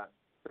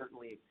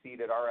 certainly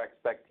exceeded our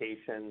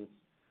expectations.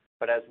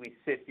 But as we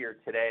sit here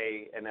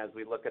today and as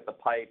we look at the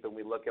pipe and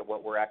we look at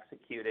what we're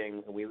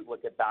executing and we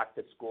look at back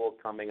to school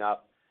coming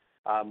up,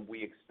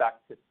 we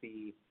expect to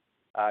see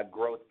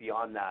growth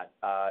beyond that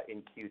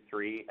in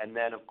Q3. And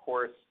then, of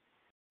course,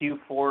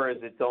 Q4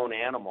 is its own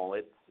animal.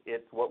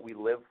 It's what we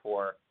live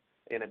for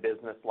in a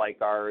business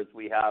like ours.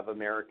 We have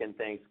American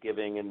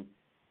Thanksgiving and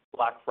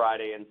Black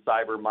Friday and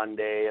Cyber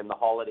Monday and the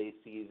holiday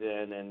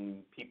season and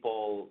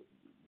people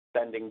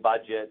spending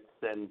budgets,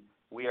 and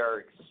we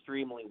are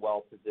extremely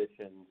well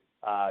positioned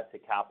to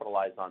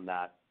capitalize on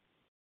that.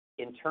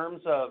 In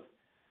terms of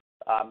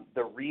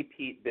the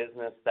repeat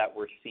business that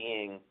we're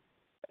seeing,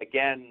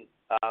 again,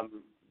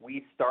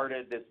 we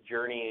started this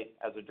journey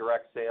as a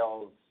direct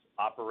sales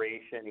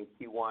operation in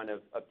Q1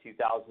 of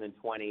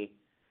 2020.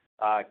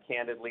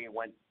 Candidly,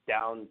 went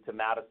down to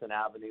Madison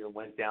Avenue and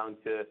went down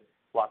to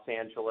Los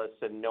Angeles,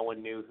 and no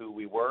one knew who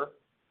we were.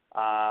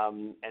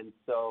 And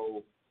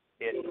so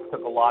it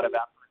took a lot of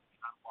effort,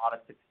 a lot of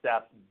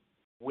success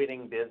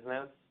winning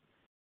business.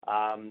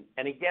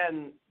 And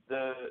again,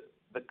 the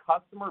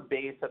customer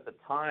base at the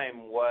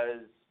time was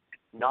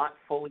not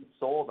fully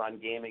sold on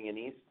gaming and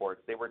esports.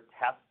 They were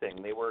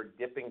testing. They were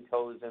dipping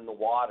toes in the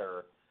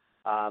water.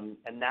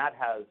 And that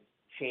has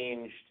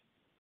changed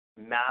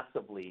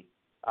massively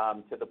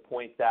to the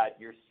point that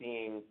you're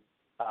seeing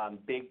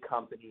big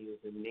companies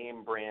and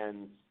name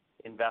brands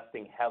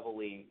investing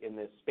heavily in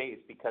this space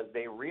because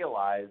they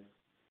realize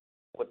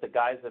what the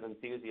guys at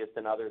Enthusiast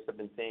and others have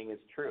been saying is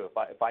true.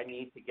 If I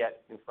need to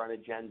get in front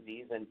of Gen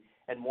Zs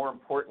and more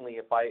importantly,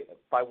 if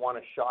I want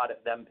a shot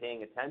at them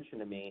paying attention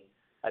to me,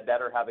 I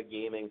better have a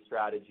gaming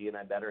strategy and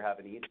I better have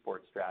an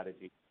esports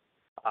strategy.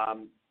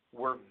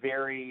 We're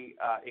very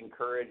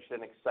encouraged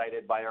and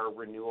excited by our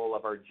renewal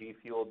of our G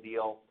Fuel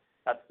deal.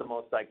 That's the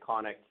most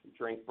iconic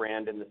drink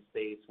brand in the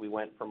space. We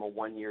went from a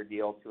 1-year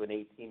deal to an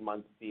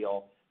 18-month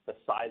deal. The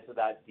size of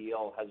that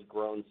deal has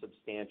grown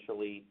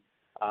substantially.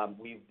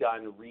 We've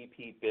done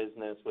repeat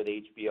business with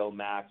HBO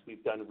Max.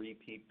 We've done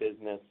repeat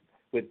business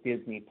with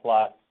Disney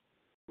Plus.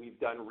 We've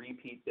done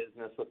repeat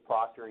business with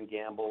Procter &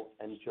 Gamble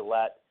and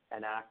Gillette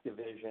and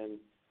Activision.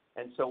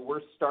 And so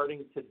we're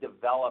starting to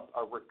develop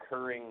a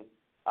recurring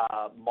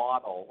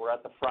model. We're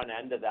at the front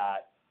end of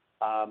that.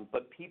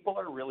 But people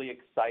are really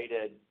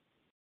excited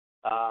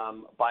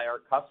by our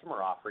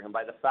customer offering and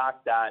by the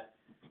fact that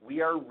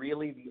we are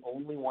really the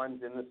only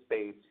ones in the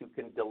space who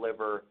can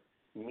deliver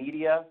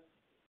media,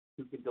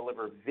 who can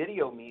deliver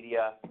video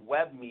media,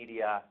 web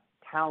media,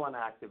 talent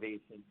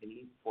activation, and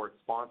esports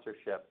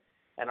sponsorship.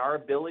 And our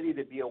ability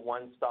to be a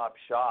one-stop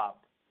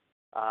shop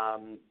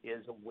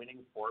is a winning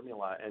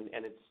formula, and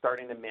it's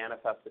starting to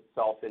manifest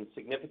itself in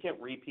significant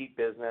repeat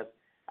business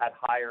at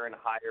higher and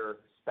higher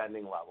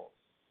spending levels.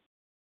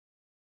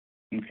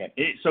 Okay.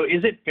 So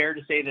is it fair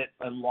to say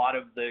that a lot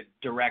of the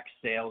direct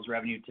sales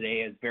revenue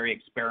today is very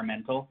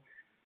experimental,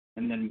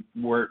 and then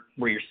where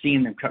you're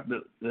seeing the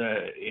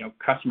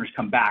customers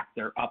come back,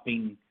 they're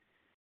upping,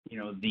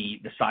 the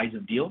size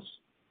of deals?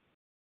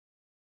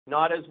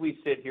 Not as we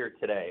sit here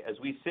today. As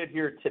we sit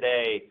here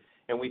today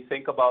and we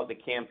think about the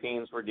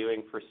campaigns we're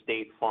doing for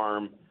State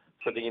Farm,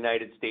 for the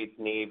United States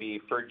Navy,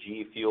 for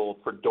G Fuel,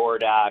 for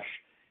DoorDash,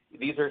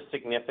 these are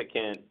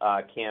significant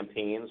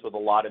campaigns with a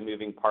lot of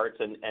moving parts,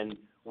 and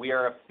we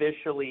are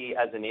officially,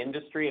 as an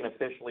industry and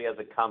officially as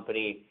a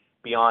company,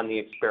 beyond the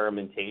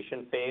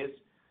experimentation phase.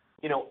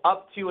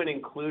 Up to and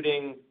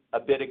including a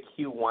bit of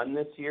Q1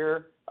 this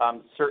year,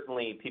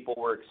 certainly people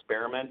were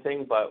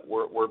experimenting, but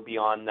we're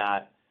beyond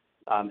that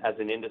as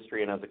an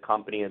industry and as a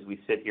company as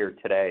we sit here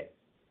today.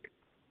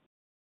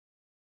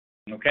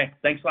 Okay,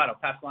 thanks a lot. I'll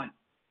pass the line.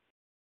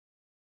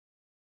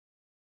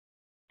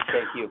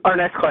 Thank you. Our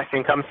next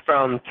question comes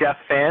from Jeff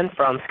Fan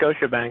from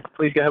Scotiabank.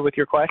 Please go ahead with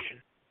your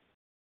question.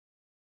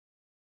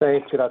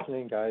 Thanks. Good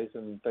afternoon, guys,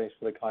 and thanks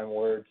for the kind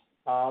words.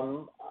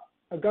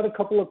 I've got a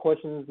couple of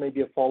questions,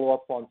 maybe a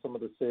follow-up on some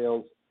of the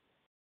sales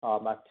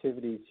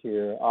activities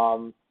here.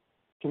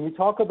 Can you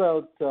talk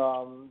about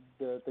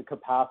the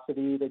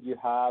capacity that you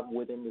have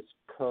within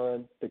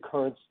the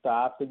current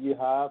staff that you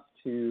have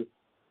to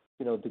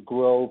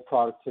grow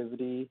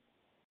productivity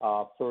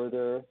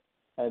further,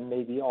 and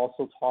maybe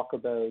also talk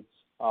about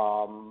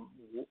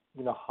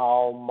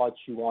how much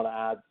you want to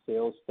add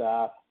sales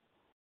staff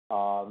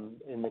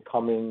in the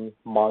coming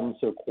months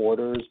or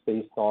quarters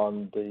based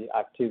on the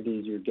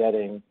activities you're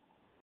getting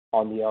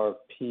on the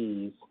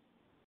RFPs,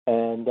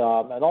 and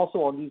also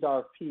on these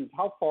RFPs,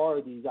 how far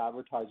are these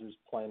advertisers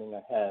planning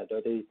ahead?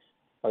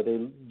 Are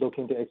they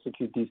looking to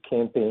execute these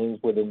campaigns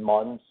within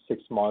months, 6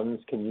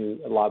 months? Can you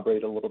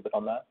elaborate a little bit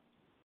on that?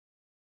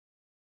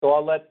 So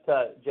I'll let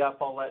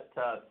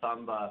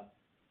Thamba,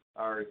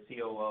 our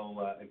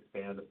COO,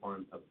 expand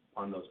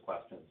upon those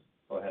questions.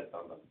 Go ahead,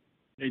 Thamba.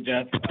 Hey,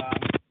 Jeff.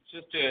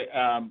 Just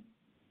to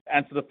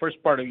answer the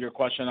first part of your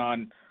question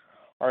on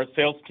our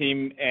sales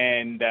team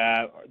and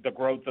the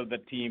growth of the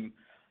team,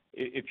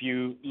 if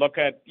you look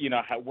at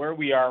where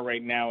we are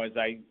right now, as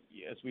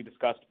we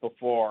discussed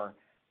before,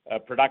 a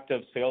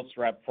productive sales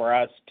rep for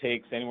us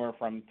takes anywhere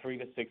from 3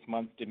 to 6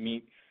 months to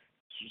meet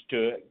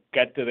to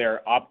get to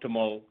their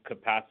optimal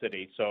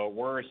capacity. So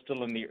we're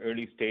still in the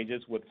early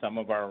stages with some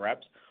of our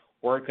reps.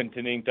 We're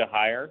continuing to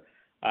hire.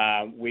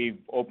 We've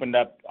opened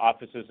up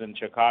offices in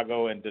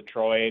Chicago and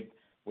Detroit.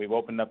 We've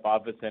opened up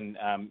office in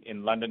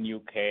London,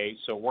 UK.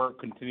 So we're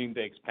continuing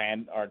to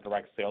expand our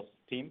direct sales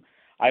team.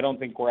 I don't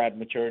think we're at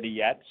maturity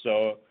yet.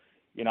 So,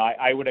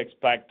 I would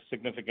expect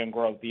significant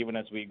growth even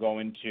as we go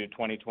into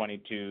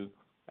 2022,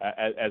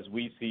 as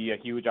we see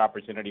a huge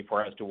opportunity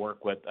for us to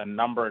work with a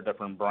number of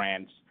different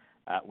brands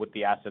with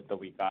the asset that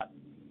we got.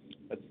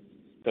 That's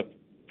the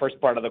first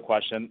part of the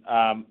question.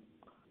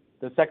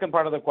 The second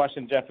part of the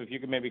question, Jeff, if you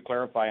could maybe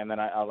clarify, and then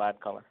I'll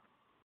add color.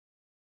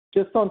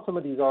 Just on some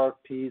of these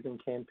RFPs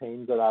and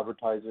campaigns that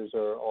advertisers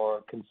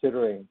are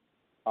considering,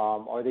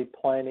 are they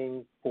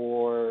planning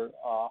for,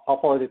 how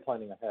far are they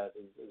planning ahead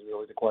is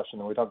really the question.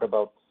 Are we talking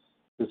about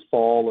this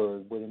fall or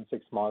within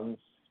 6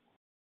 months?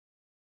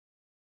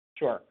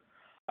 Sure.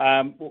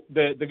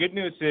 The good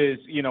news is,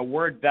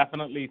 we're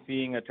definitely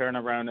seeing a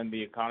turnaround in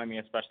the economy,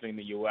 especially in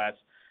the U.S.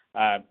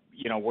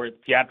 We're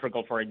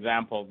theatrical, for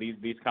example.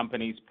 These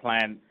companies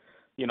plan,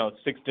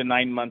 6 to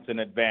 9 months in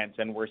advance,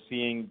 and we're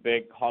seeing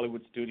big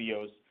Hollywood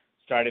studios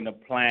starting to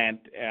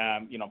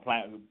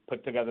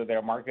put together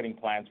their marketing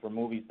plans for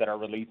movies that are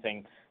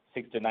releasing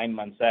 6 to 9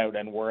 months out,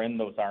 and we're in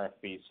those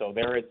RFPs. So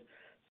there is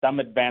some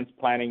advanced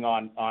planning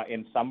on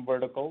in some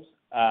verticals,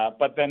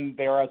 but then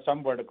there are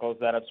some verticals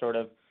that have sort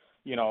of,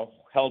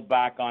 held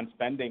back on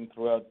spending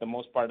throughout the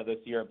most part of this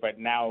year, but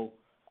now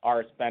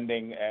are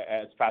spending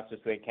as fast as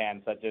they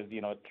can, such as,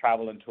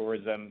 travel and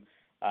tourism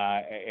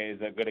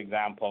is a good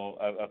example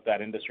of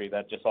that industry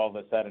that just all of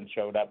a sudden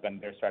showed up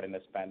and they're starting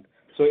to spend.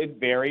 So it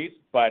varies,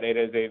 but it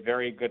is a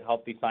very good,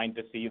 healthy sign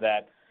to see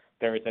that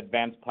there is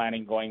advanced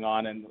planning going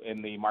on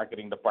in the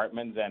marketing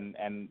departments,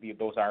 and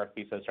those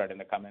RFPs are starting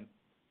to come in.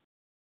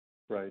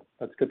 Right.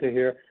 That's good to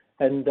hear.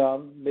 And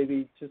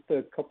maybe just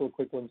a couple of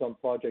quick ones on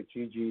Project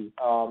GG.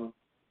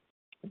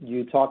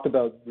 You talked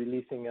about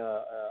releasing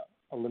a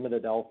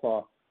limited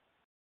alpha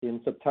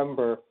in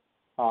September.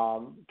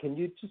 Can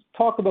you just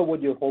talk about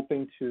what you're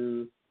hoping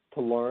to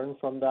learn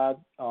from that?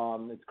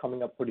 It's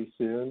coming up pretty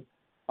soon.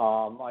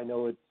 I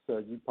know it's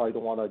you probably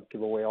don't want to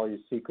give away all your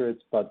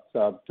secrets, but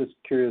just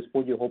curious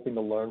what you're hoping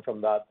to learn from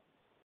that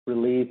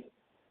release.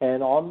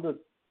 And on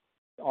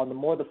the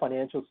more the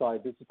financial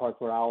side, this is part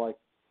for Alex.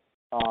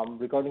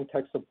 Regarding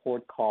tech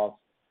support costs,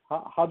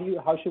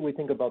 how should we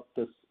think about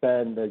the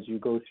spend as you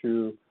go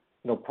through,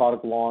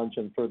 product launch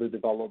and further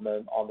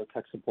development on the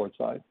tech support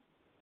side?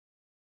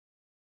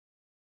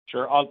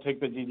 Sure. I'll take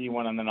the GG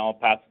one, and then I'll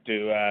pass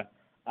to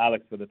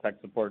Alex for the tech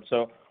support.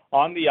 So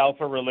on the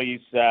alpha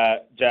release,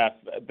 Jeff,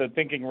 the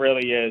thinking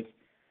really is,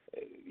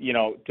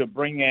 to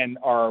bring in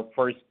our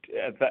first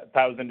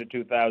 1,000 to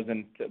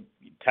 2,000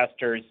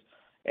 testers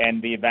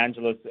and the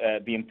evangelists,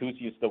 the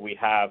enthusiasts that we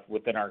have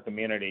within our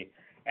community,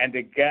 and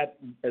to get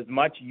as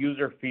much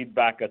user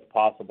feedback as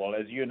possible.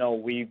 As you know,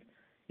 we've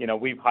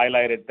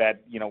highlighted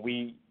that,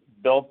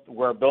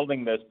 we're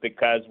building this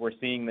because we're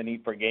seeing the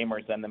need for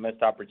gamers and the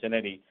missed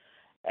opportunity.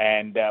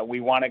 And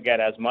we want to get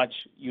as much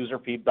user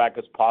feedback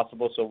as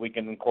possible so we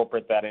can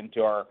incorporate that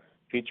into our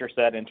feature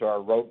set, into our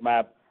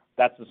roadmap.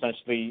 That's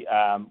essentially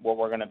what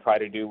we're going to try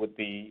to do with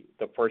the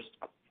first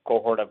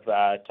cohort of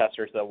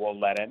testers that we'll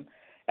let in.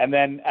 And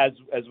then as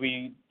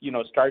we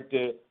start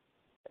to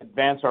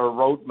advance our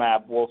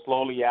roadmap, we'll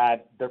slowly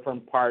add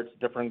different parts,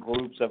 different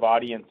groups of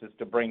audiences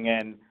to bring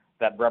in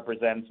that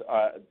represents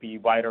the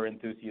wider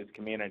enthusiast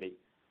community.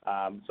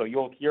 So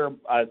you'll hear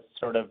us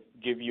sort of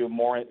give you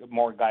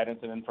more guidance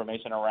and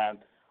information around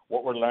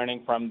what we're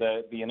learning from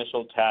the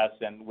initial tests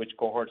and which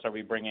cohorts are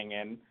we bringing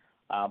in.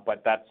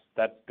 But that's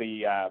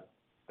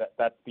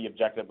the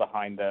objective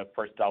behind the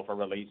first alpha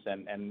release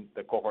and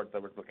the cohorts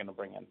that we're looking to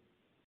bring in.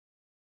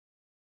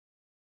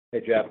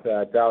 Hey Jeff,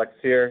 it's Alex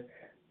here.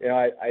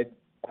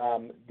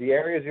 The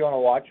areas you want to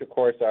watch, of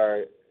course,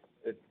 are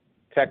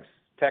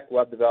tech,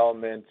 web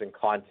development, and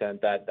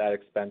content. That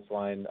expense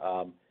line.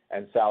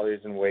 And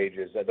salaries and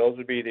wages. Those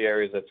would be the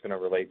areas that's going to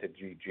relate to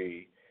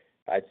GG.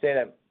 I'd say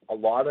that a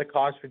lot of the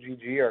costs for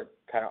GG are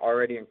kind of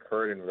already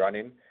incurred and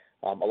running.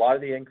 A lot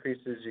of the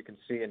increases you can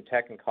see in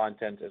tech and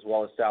content, as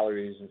well as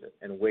salaries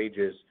and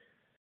wages,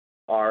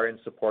 are in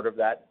support of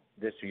that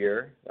this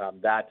year.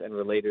 That and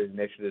related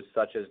initiatives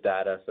such as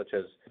data, such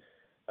as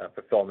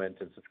fulfillment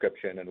and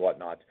subscription and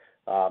whatnot.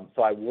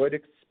 So I would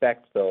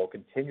expect, though,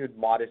 continued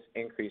modest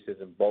increases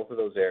in both of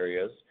those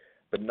areas,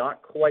 but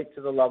not quite to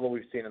the level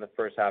we've seen in the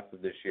first half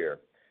of this year.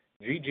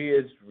 GG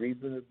is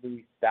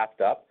reasonably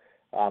staffed up.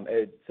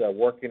 It's a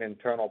working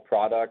internal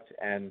product,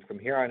 and from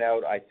here on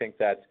out, I think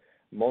that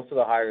most of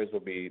the hires will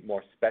be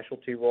more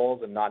specialty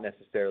roles and not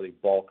necessarily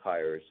bulk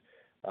hires.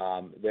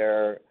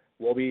 There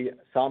will be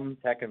some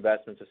tech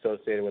investments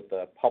associated with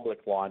the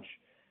public launch,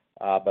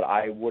 but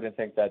I wouldn't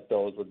think that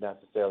those would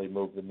necessarily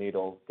move the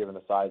needle given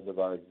the size of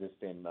our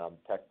existing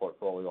tech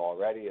portfolio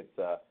already. It's,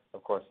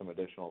 of course, some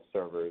additional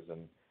servers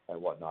and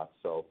whatnot.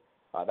 So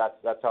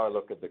that's how I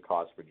look at the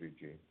cost for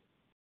GG.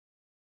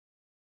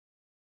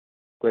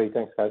 Great,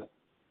 thanks guys.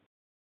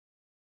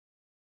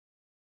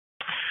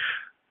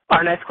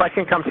 Our next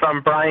question comes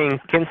from Brian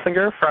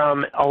Kinstlinger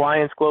from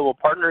Alliance Global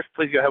Partners.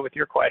 Please go ahead with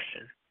your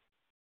question.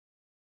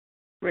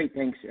 Great,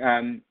 thanks.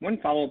 One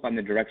follow-up on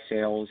the direct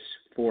sales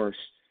force.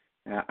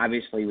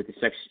 Obviously, with the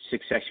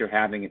success you're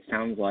having, it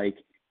sounds like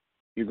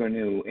you're going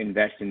to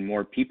invest in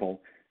more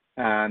people.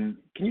 Can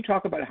you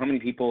talk about how many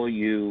people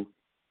you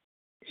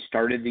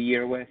started the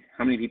year with,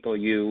 how many people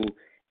you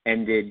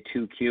ended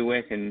 2Q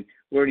with, and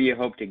where do you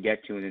hope to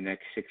get to in the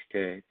next 6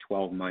 to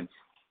 12 months?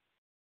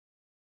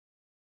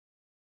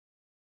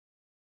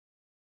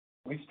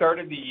 We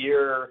started the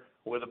year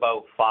with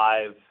about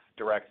 5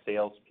 direct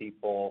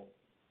salespeople,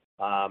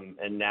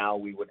 and now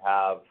we would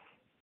have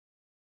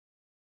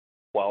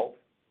 12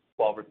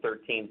 or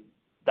 13.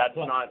 That's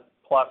not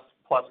plus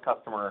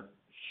customer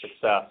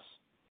success.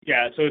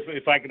 Yeah, so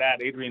if I could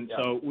add, Adrian, Yeah.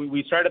 So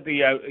we started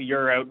the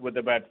year out with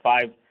about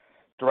 5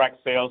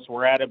 direct sales.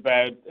 We're at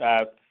about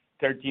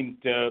 13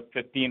 to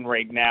 15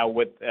 right now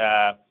with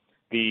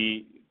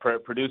the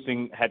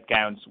producing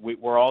headcounts.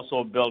 We're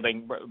also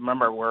building,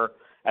 remember,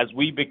 as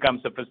we become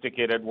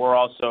sophisticated, we're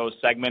also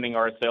segmenting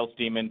our sales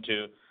team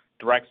into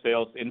direct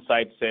sales,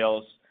 inside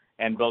sales,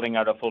 and building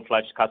out a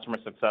full-fledged customer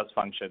success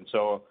function.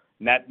 So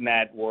net,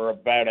 we're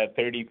about a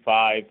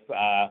 35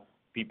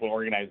 people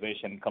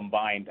organization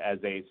combined as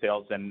a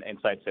sales and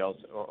inside sales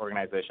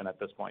organization at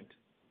this point.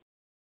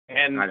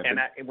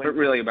 But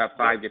really about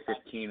 5 to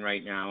 15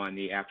 right now on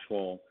the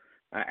actual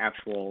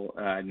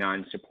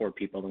non-support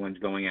people, the ones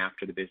going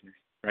after the business,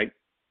 right?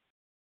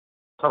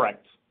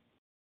 Correct.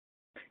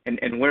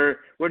 And where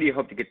do you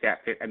hope to get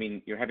that fit? I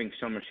mean, you're having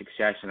so much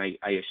success, and I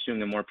assume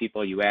the more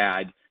people you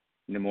add,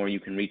 the more you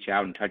can reach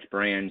out and touch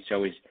brands.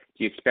 So do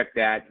you expect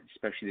that,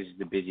 especially this is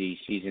the busy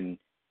season,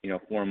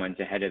 4 months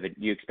ahead of it,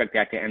 do you expect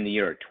that to end the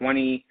year at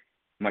 20,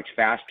 much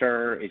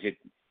faster? Is it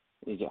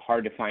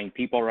hard to find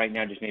people right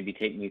now? Just maybe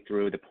take me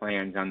through the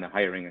plans on the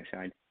hiring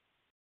side.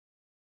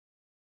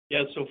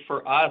 Yeah, so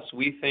for us,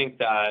 we think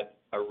that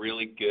a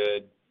really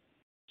good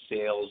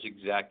sales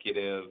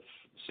executive,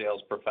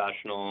 sales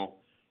professional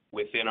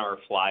within our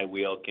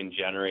flywheel can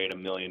generate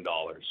 $1 million.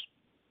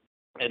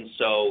 And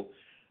so,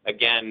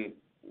 again,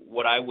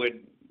 what I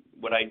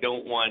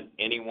don't want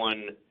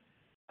anyone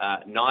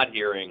not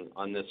hearing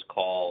on this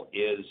call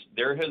is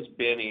there has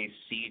been a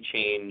sea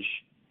change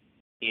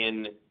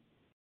in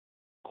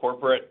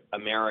corporate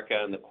America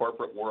and the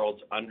corporate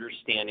world's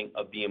understanding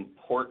of the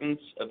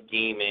importance of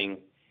gaming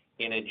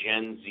in a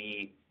Gen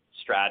Z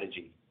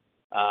strategy.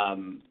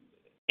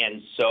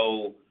 And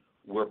so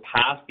we're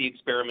past the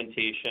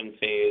experimentation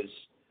phase,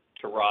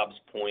 to Rob's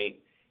point.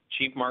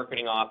 Chief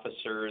marketing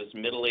officers,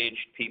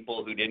 middle-aged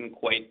people who didn't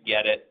quite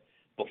get it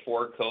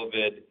before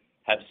COVID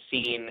have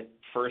seen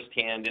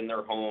firsthand in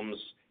their homes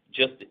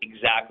just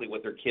exactly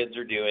what their kids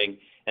are doing.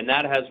 And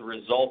that has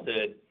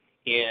resulted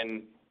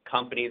in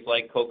companies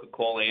like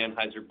Coca-Cola,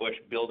 Anheuser-Busch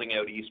building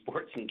out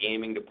esports and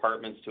gaming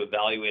departments to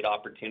evaluate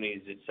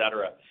opportunities, et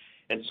cetera.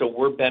 And so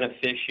we're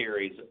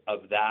beneficiaries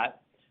of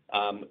that.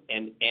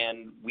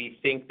 And we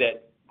think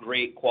that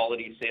great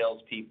quality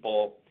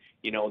salespeople,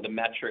 the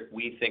metric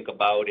we think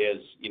about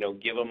is,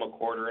 give them a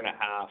quarter and a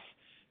half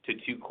to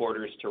 2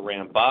 quarters to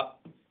ramp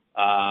up.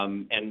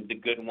 And the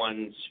good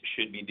ones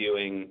should be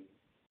doing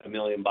 $1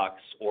 million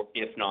or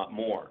if not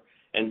more.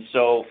 And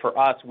so for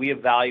us, we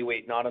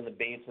evaluate not on the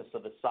basis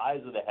of the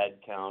size of the head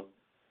count,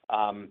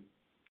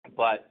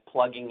 but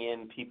plugging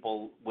in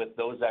people with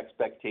those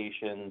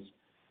expectations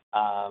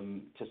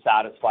to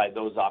satisfy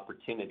those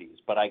opportunities.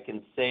 But I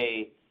can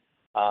say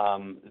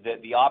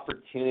that the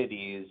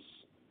opportunities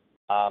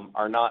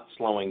are not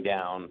slowing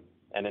down,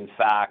 and in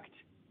fact,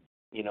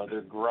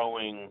 they're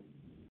growing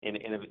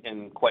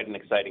in quite an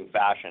exciting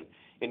fashion.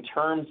 In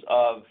terms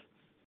of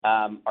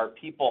are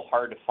people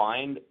hard to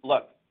find?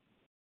 Look,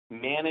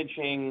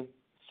 managing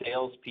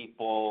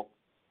salespeople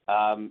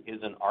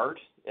is an art.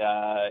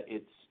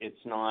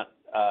 It's not.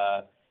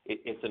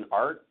 It's an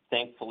art.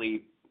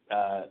 Thankfully,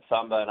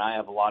 Thamba and I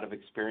have a lot of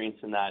experience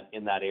in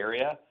that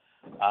area.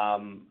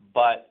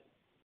 But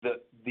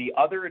the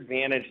other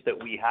advantage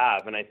that we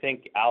have, and I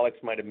think Alex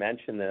might have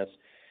mentioned this,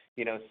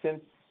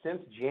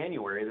 since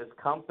January, this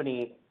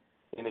company,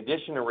 in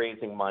addition to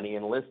raising money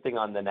and listing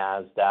on the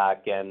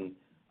NASDAQ and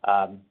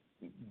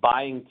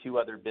buying 2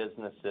 other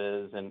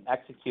businesses and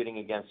executing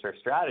against our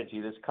strategy,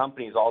 this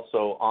company's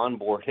also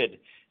onboarded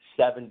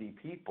 70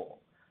 people.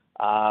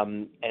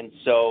 And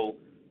so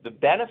the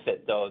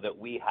benefit, though, that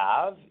we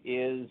have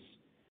is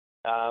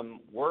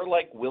we're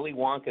like Willy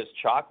Wonka's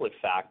chocolate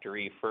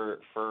factory for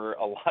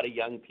a lot of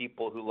young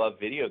people who love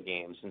video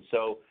games. And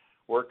so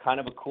we're kind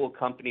of a cool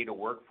company to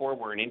work for.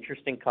 We're an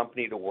interesting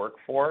company to work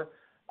for.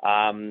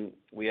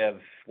 We have,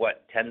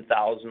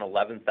 10,000,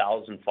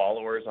 11,000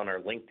 followers on our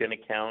LinkedIn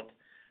account.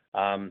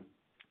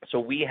 So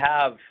we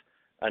have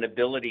an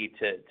ability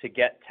to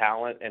get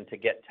talent and to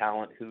get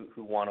talent who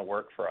want to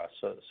work for us.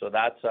 So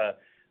that's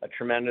a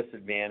tremendous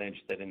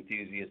advantage that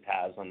Enthusiast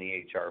has on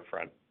the HR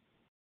front.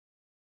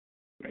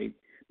 Right.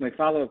 My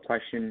follow-up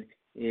question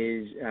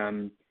is,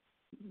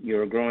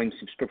 you're growing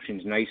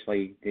subscriptions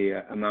nicely,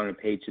 the amount of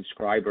paid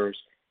subscribers.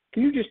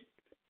 Can you just,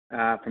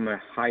 from a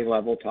high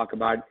level, talk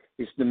about,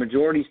 is the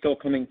majority still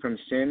coming from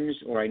Sims,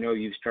 or I know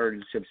you've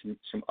started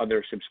some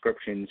other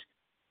subscriptions?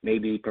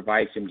 Maybe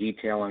provide some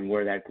detail on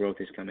where that growth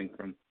is coming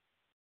from.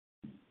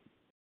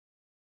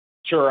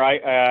 Sure.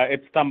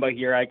 It's Thamba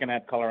here. I can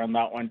add color on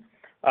that one.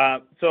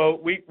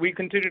 So we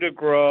continue to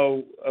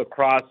grow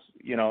across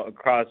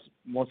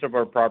most of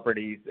our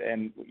properties,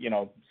 and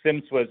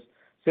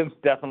Sims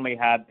definitely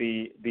had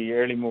the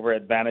early mover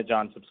advantage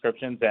on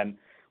subscriptions, and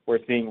we're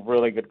seeing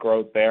really good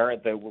growth there.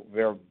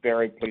 We're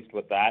very pleased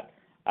with that.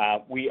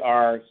 We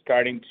are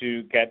starting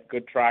to get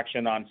good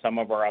traction on some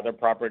of our other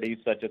properties,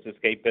 such as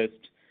Escapist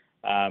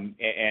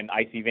and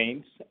Icy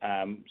Veins.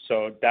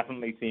 So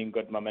definitely seeing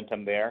good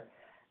momentum there.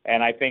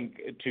 And I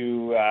think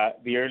to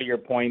the earlier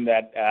point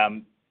that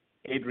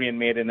Adrian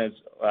made in his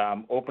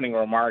opening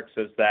remarks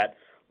is that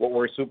what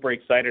we're super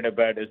excited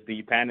about is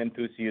the Pan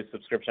Enthusiast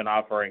subscription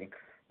offering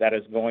that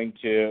is going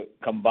to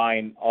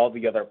combine all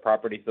the other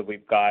properties that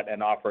we've got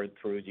and offer it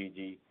through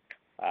GG.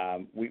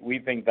 We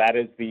think that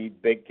is the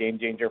big game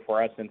changer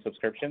for us in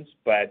subscriptions,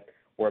 but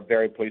we're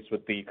very pleased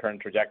with the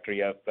current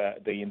trajectory of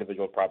the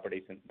individual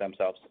properties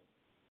themselves.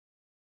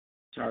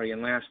 Sorry,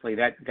 and lastly,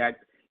 that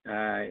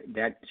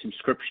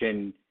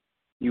subscription,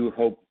 you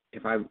hope,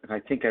 if I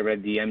think I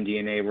read the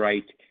MD&A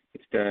right,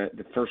 it's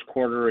the first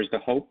quarter is the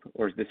hope,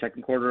 or is the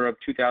second quarter of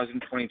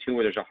 2022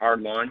 where there's a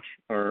hard launch,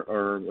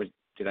 or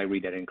did I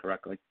read that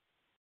incorrectly?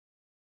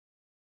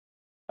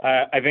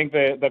 I think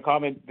the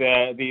comment,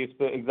 the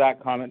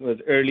exact comment was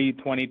early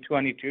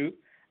 2022,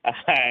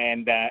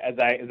 and as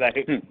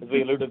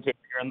we alluded to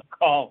here on the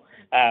call,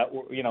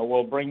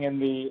 we'll bring in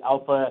the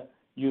alpha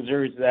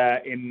users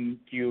in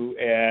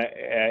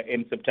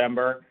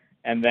September,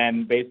 and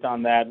then based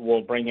on that,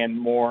 we'll bring in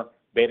more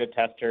beta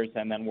testers,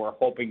 and then we're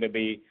hoping to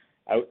be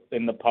out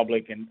in the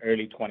public in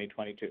early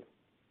 2022.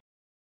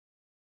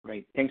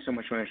 Great. Thanks so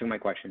much for answering my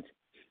questions.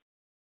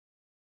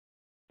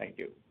 Thank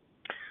you.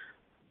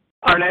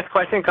 Our next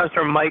question comes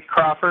from Mike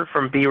Crawford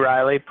from B.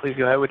 Riley. Please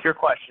go ahead with your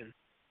question.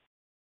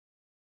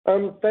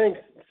 Thanks.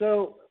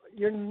 So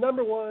you're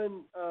number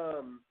one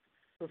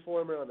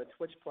performer on the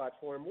Twitch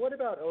platform. What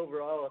about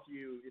overall if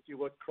you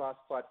look cross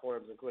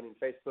platforms, including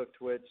Facebook,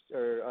 Twitch,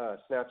 or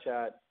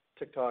Snapchat,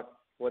 TikTok,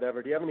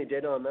 whatever? Do you have any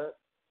data on that?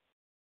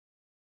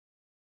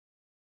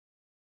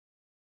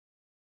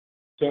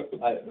 So,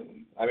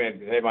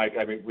 hey, Mike.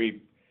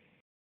 We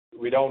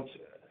don't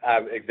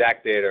have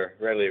exact data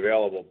readily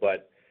available,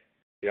 but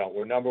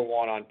we're number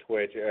one on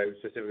Twitch.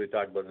 Specifically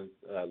talking about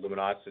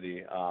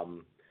Luminosity.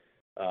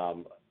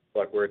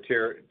 Look, we're a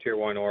tier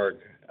one org.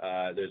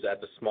 There's at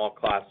the small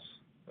class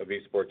of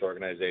esports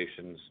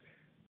organizations,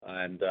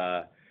 and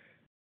I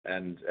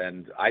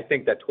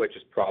think that Twitch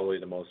is probably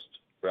the most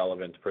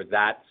relevant for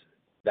that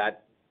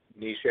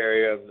niche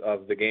area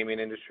of the gaming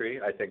industry.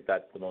 I think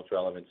that's the most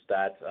relevant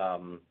stat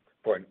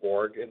for an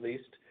org, at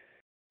least.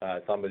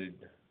 Somebody.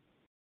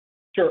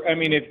 Sure. I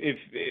mean,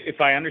 if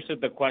I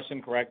understood the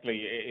question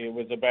correctly, it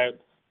was about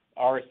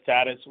our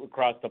status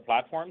across the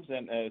platforms,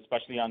 and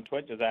especially on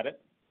Twitch. Is that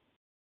it?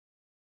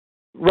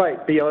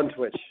 Right, beyond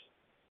Twitch.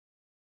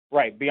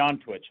 Right,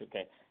 beyond Twitch.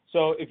 Okay.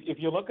 So if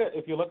you look at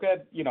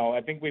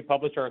I think we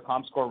published our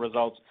ComScore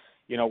results.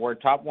 We're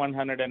top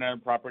 100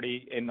 internet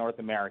property in North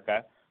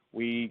America.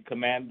 We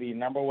command the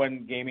number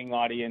one gaming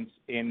audience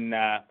in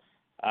a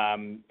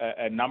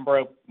number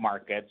of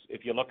markets.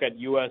 If you look at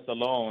U.S.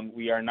 alone,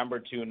 we are number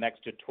two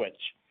next to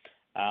Twitch.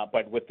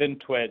 But within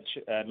Twitch,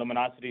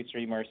 Luminosity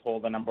streamers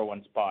hold the number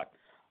one spot.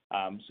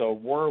 So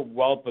we're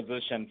well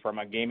positioned from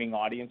a gaming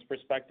audience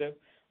perspective.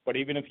 But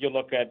even if you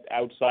look at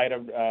outside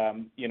of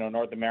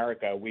North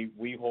America,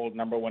 we hold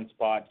number one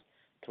spots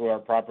to our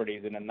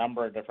properties in a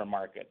number of different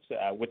markets,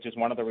 which is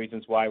one of the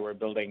reasons why we're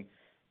building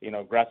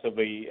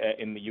aggressively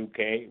in the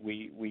UK.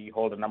 We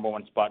hold a number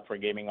one spot for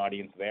gaming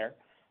audience there.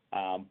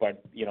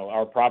 But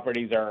our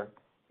properties are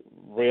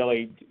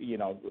really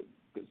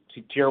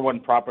tier one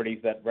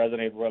properties that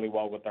resonate really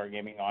well with our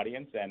gaming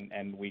audience,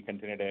 and we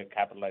continue to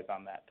capitalize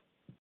on that.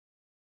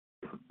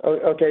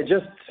 Okay,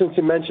 just since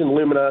you mentioned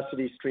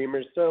Luminosity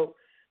streamers, so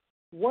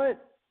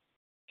what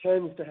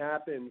tends to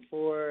happen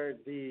for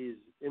these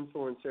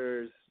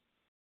influencers'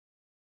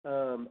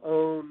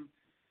 own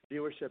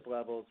viewership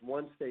levels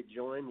once they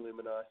join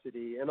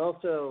Luminosity? And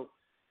also,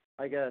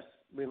 I guess,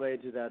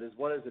 related to that is,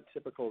 what does a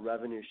typical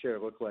revenue share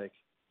look like?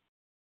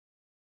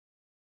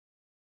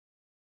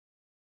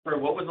 Sorry,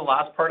 what was the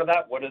last part of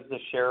that? What is the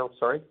share,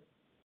 sorry?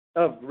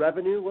 Of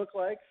revenue look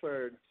like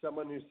for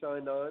someone who's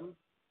signed on,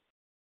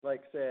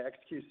 like, say,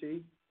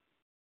 XQC?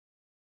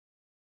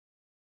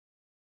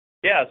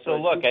 Yeah, so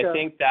look, I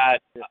think that...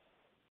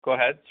 Go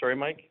ahead. Sorry,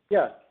 Mike.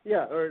 Yeah.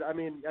 Or, I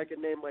mean, I could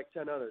name like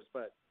 10 others,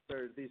 but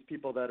there are these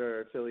people that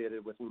are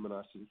affiliated with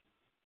Luminosity.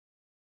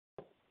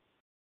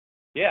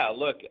 Yeah,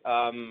 look,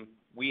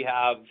 we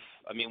have,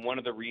 one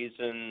of the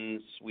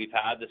reasons we've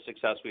had the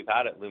success we've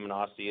had at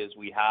Luminosity is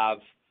we have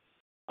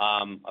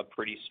a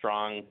pretty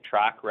strong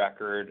track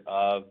record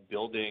of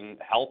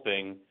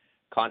helping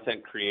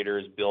content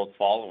creators build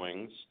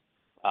followings,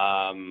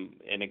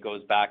 and it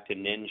goes back to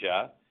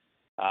Ninja.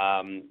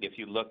 If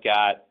you look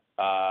at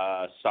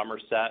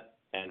Somerset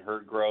and her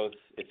growth.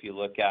 If you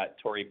look at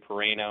Tori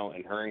Pereno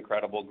and her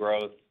incredible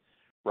growth,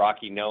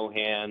 Rocky No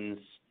Hands,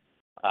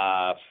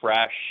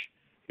 Fresh,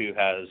 who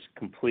has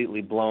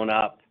completely blown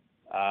up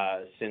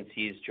since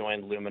he's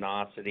joined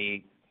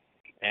Luminosity,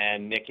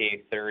 and Nick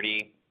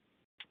A30.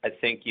 I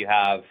think you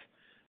have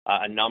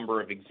a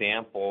number of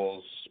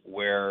examples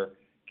where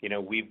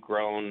we've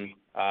grown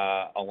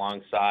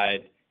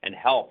alongside and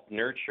helped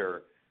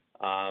nurture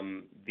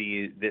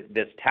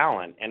this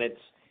talent, and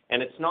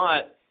it's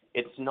not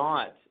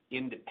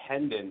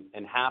independent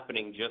and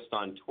happening just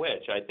on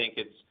Twitch. I think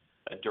it's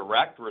a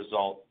direct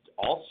result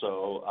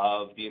also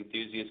of the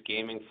Enthusiast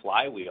Gaming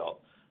flywheel,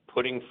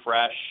 putting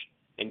Fresh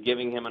and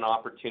giving him an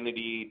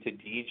opportunity to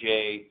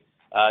DJ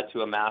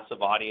to a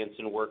massive audience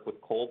and work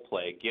with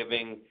Coldplay,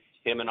 giving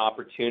him an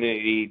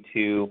opportunity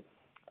to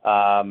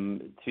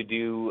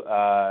do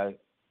a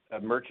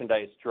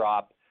merchandise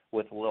drop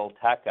with Lil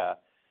Tecca.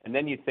 And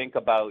then you think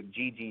about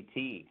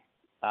GGT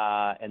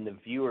and the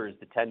viewers,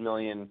 the 10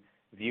 million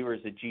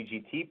viewers that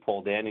GGT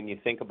pulled in, and you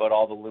think about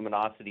all the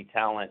Luminosity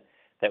talent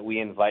that we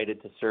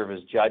invited to serve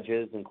as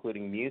judges,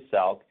 including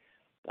Muselk.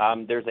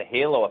 There's a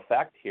halo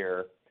effect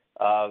here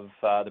of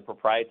the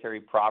proprietary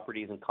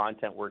properties and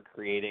content we're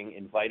creating,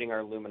 inviting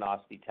our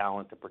Luminosity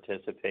talent to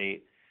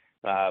participate.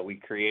 We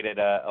created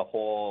a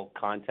whole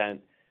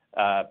content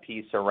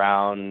piece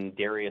around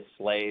Darius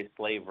Slay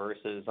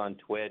Versus on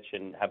Twitch,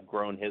 and have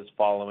grown his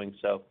following.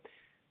 So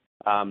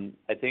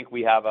I think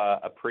we have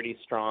a pretty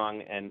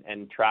strong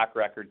and track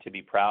record to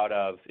be proud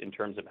of in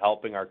terms of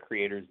helping our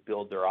creators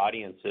build their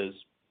audiences.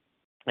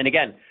 And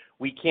again,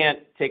 we can't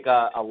take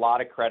a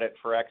lot of credit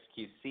for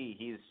XQC.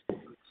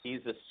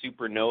 He's a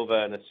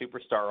supernova and a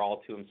superstar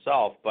all to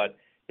himself, but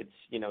it's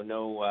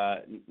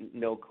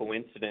no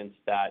coincidence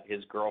that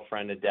his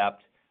girlfriend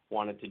Adept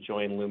wanted to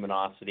join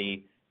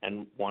Luminosity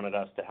and wanted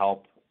us to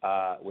help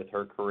with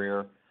her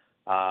career.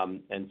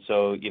 And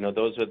so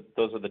those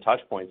are the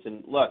touch points.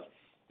 And look,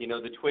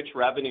 the Twitch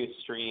revenue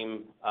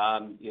stream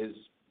is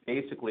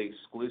basically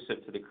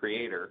exclusive to the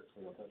creator.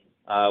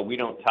 We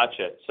don't touch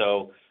it.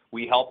 So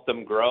we help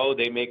them grow.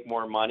 They make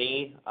more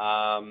money,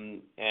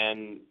 and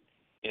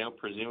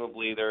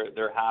presumably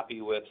they're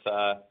happy with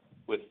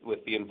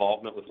the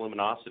involvement with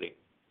Luminosity.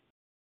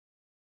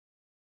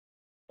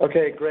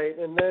 Okay, great.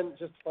 And then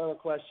just final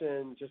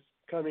question, just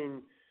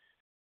coming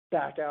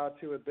back out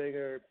to a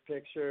bigger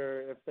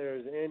picture, if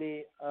there's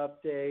any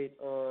update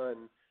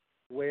on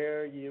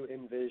where you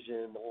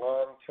envision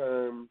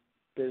long-term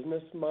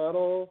business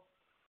model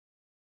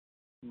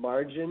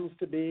margins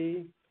to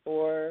be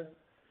for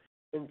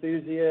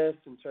Enthusiasts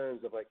in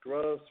terms of like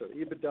gross or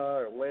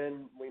EBITDA, or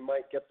when we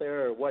might get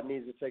there, or what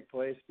needs to take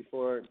place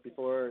before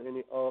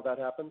all of that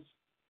happens?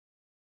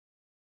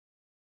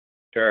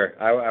 Sure.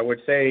 I would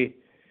say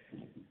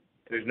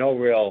there's no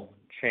real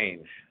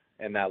change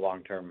in that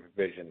long-term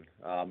vision.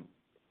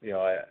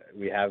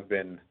 We have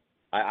been.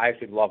 I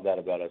actually love that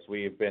about us.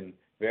 We've been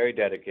very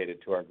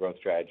dedicated to our growth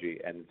strategy,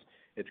 and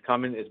it's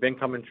been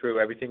coming true.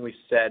 Everything we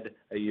said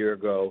a year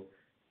ago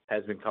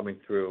has been coming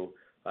through.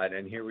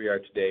 And here we are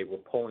today. We're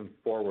pulling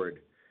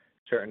forward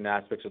certain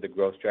aspects of the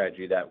growth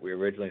strategy that we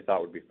originally thought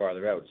would be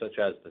farther out, such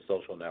as the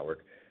social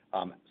network.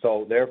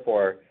 So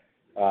therefore,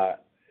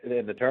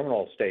 in the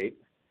terminal state,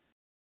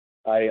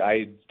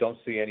 I don't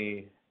see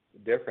any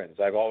difference.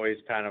 I've always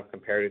kind of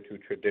compared it to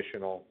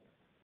traditional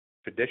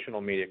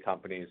media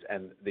companies,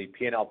 and the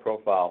P&L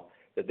profile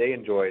that they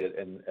enjoyed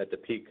at the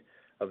peak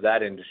of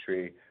that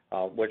industry,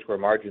 which were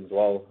margins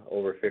well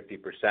over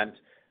 50%,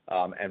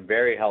 and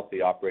very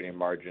healthy operating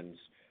margins.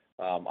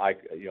 I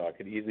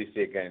could easily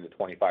see it getting to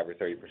 25 or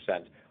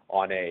 30%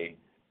 on a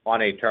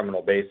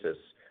terminal basis.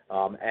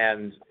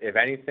 And if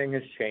anything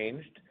has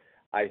changed,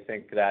 I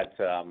think that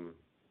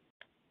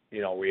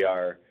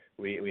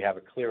we have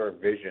a clearer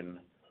vision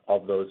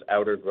of those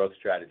outer growth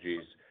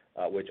strategies,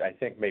 which I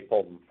think may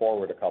pull them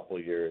forward a couple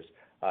of years.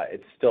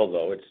 It's still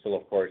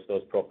of course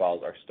those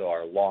profiles are still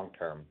our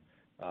long-term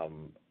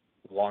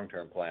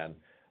plan.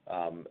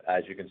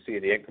 As you can see,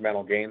 the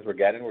incremental gains we're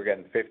getting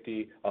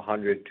 50,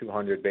 100,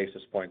 200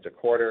 basis points a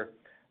quarter,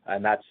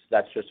 and that's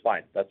just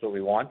fine. That's what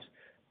we want.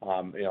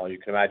 You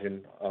can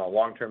imagine on a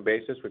long-term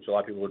basis, which a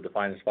lot of people would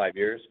define as 5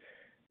 years,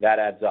 that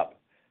adds up.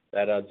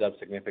 That adds up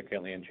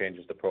significantly and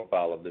changes the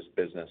profile of this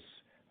business.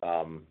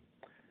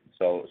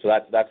 So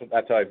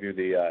that's how I view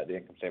the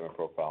income statement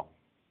profile.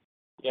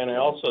 Yeah, and I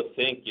also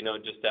think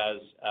just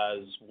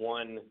as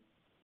one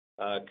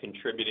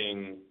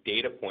contributing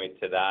data point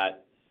to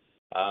that.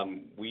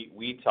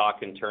 We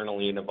talk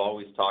internally and have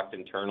always talked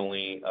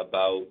internally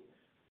about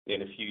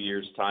in a few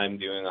years' time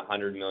doing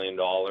 $100 million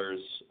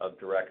of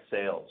direct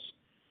sales,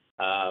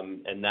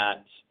 and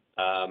that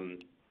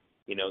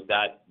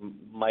that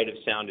might have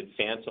sounded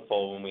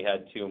fanciful when we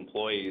had 2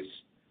 employees,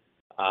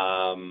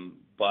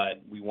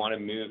 but we want to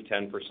move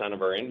 10%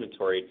 of our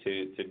inventory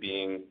to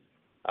being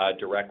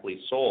directly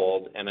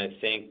sold, and I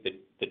think that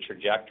the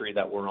trajectory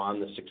that we're on,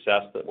 the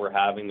success that we're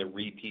having, the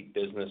repeat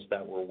business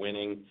that we're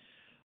winning.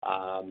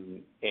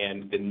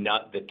 And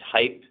the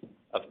type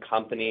of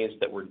companies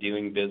that we're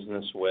doing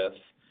business with,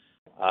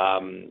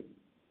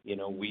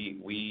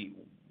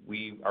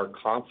 we are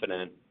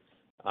confident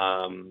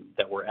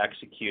that we're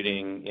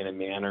executing in a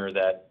manner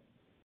that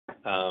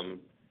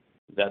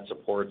that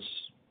supports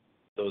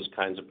those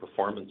kinds of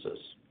performances.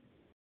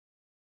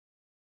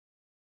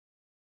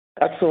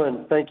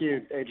 Excellent. Thank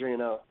you,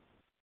 Adriano.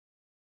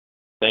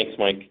 Thanks,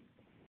 Mike.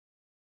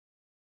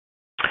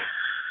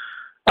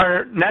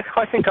 Our next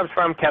question comes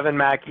from Kevin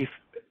Mackey.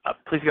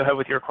 Please go ahead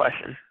with your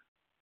question.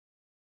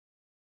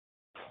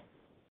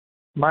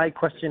 My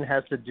question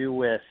has to do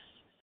with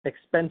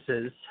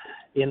expenses.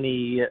 In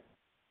the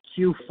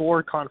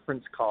Q4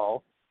 conference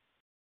call,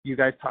 you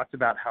guys talked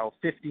about how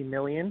 $50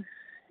 million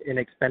in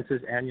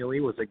expenses annually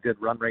was a good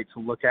run rate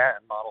to look at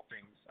and model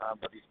things,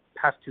 but these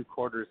past 2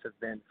 quarters have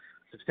been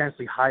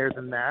substantially higher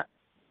than that.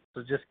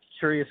 So just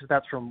curious if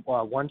that's from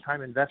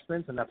one-time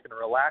investments and that's going to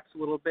relax a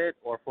little bit,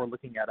 or if we're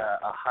looking at a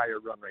higher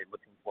run rate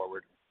looking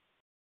forward.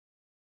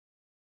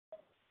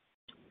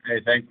 Hey,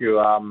 thank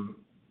you.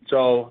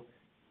 So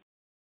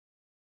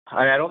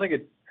I don't think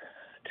it's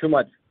too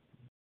much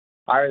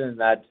higher than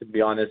that, to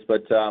be honest,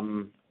 but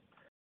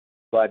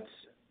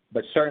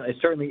certainly it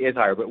certainly is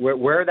higher. But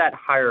where that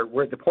higher,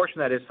 where the portion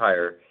that is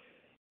higher,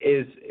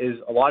 is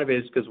a lot of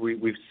it is because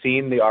we've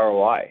seen the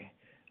ROI.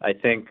 I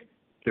think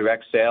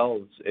direct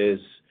sales is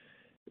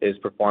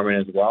performing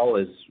as well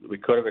as we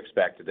could have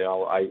expected.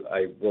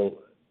 I will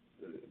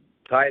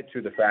tie it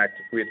to the fact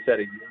if we had said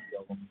a year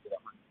ago when we did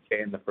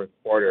 $100K in the first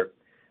quarter,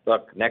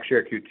 look, next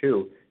year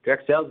Q2,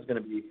 direct sales is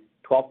going to be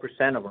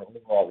 12% of our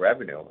overall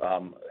revenue.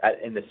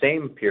 In the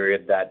same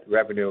period, that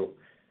revenue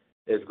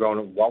is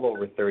grown well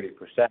over 30%.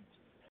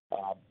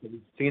 So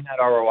we've seen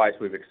that ROI, so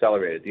we've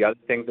accelerated. The other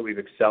things that we've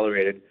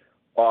accelerated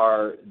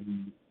are,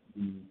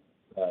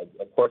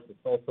 of course, the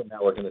social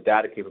network and the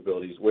data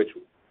capabilities, which,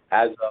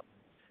 as of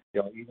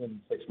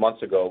even 6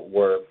 months ago,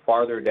 were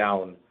farther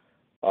down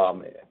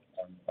on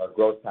our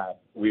growth path.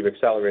 We've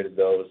accelerated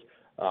those,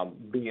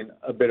 being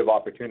a bit of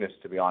opportunists,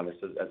 to be honest,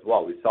 as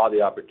well. We saw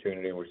the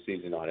opportunity and we're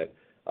seizing on it.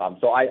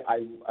 So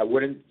I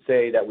wouldn't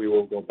say that we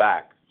will go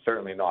back,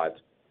 certainly not,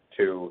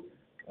 to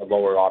a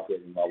lower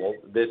operating level.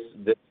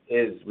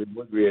 We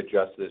would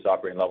readjust this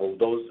operating level.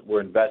 Those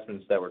were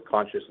investments that were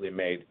consciously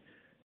made,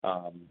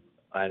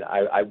 and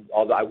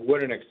although I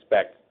wouldn't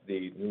expect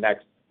the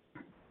next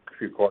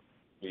few quarters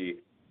to be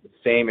the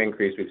same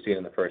increase we've seen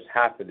in the first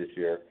half of this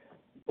year,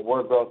 but we're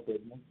a growth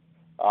business.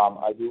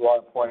 I do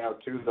want to point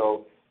out too,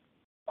 though,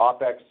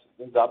 OPEX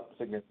is up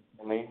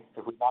significantly.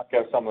 If we knock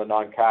out some of the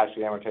non-cash,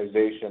 the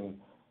amortization,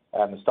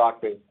 and the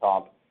stock-based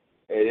comp,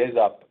 it is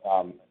up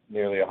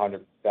nearly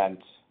 100%,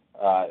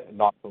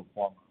 not pro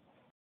forma.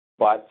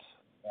 But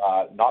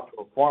not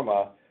pro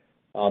forma,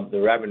 the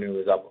revenue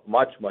is up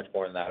much, much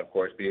more than that, of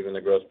course, but even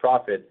the gross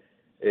profit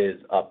is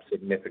up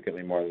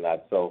significantly more than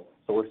that. So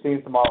we're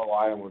seeing some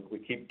ROI, and we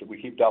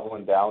keep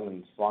doubling down,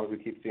 and as long as we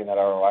keep seeing that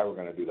ROI, we're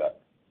going to do that.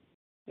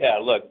 Yeah,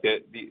 look,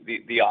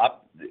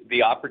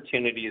 the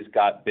opportunities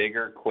got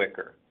bigger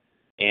quicker,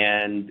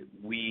 and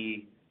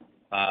we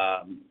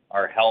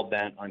are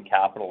hell-bent on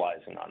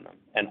capitalizing on them.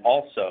 And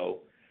also,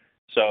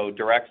 so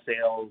direct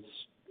sales,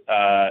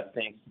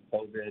 thanks to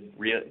COVID,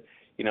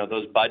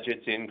 those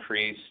budgets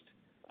increased.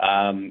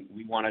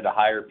 We wanted to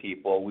hire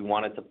people. We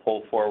wanted to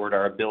pull forward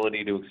our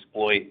ability to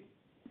exploit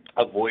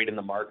a void in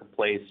the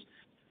marketplace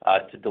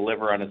to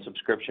deliver on a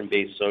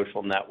subscription-based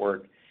social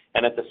network.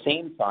 And at the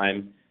same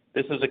time,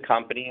 this is a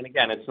company, and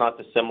again, it's not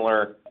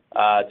dissimilar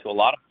to a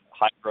lot of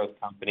high-growth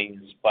companies,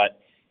 but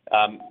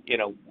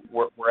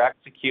we're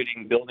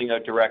executing, building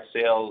out direct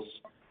sales,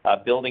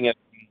 building out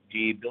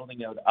BG,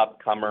 building out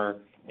Upcomer,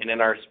 and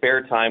in our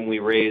spare time, we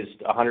raised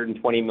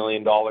 $120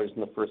 million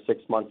in the first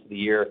 6 months of the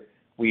year.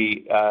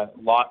 We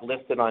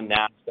listed on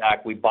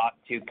NASDAQ. We bought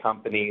 2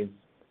 companies,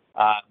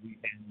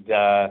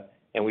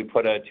 and we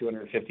put a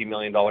 $250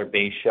 million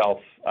base shelf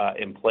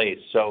in place.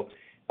 So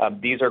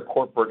these are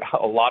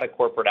a lot of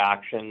corporate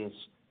actions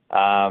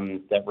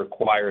that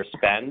require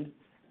spend,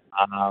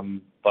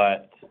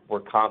 but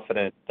we're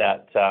confident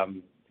that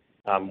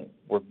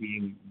we're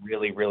being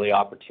really, really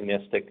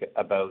opportunistic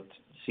about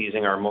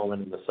seizing our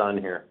moment in the sun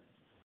here.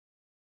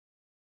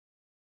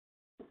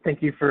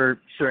 Thank you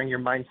for sharing your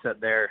mindset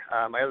there.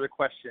 My other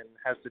question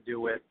has to do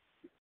with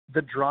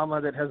the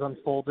drama that has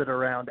unfolded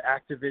around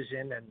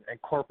Activision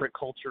and corporate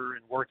culture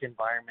and work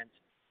environment.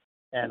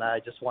 And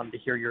I just wanted to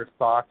hear your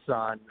thoughts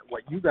on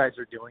what you guys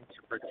are doing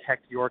to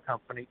protect your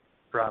company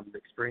from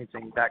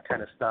experiencing that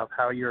kind of stuff,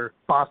 how you're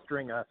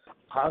fostering a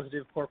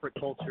positive corporate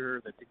culture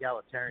that's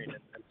egalitarian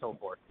and so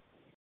forth.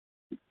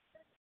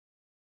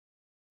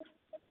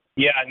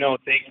 Yeah, no,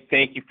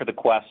 thank you for the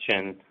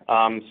question.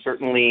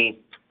 Certainly,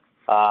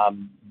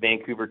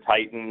 Vancouver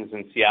Titans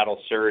and Seattle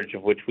Surge,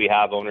 of which we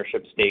have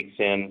ownership stakes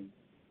in,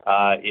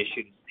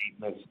 issued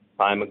statements some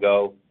time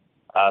ago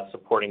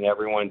supporting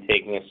everyone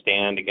taking a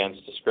stand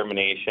against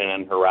discrimination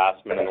and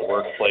harassment in the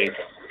workplace.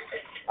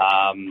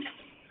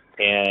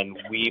 And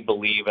we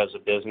believe as a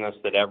business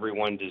that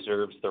everyone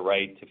deserves the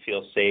right to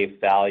feel safe,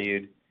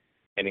 valued,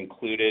 and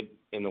included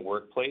in the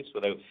workplace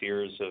without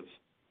fears of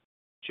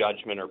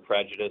judgment or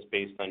prejudice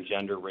based on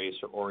gender, race,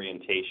 or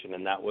orientation.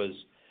 And that was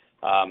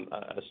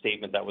a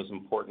statement that was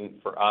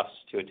important for us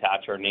to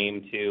attach our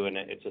name to, and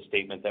it's a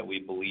statement that we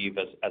believe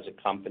as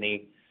a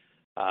company.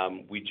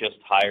 We just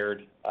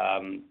hired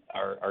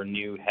our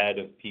new head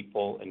of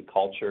people and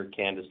culture,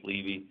 Candace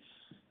Levy,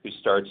 who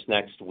starts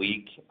next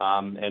week,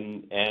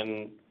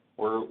 and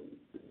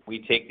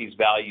we take these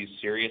values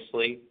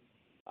seriously.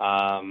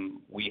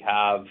 We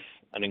have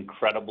an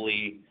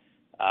incredibly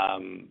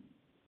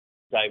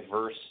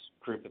diverse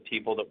group of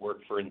people that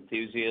work for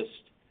Enthusiast.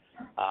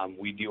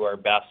 We do our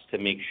best to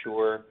make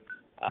sure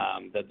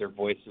that their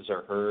voices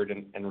are heard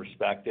and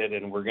respected,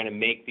 and we're going to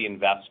make the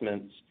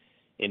investments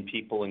in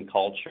people and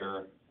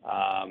culture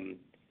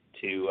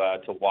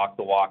to walk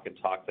the walk and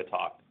talk the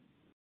talk.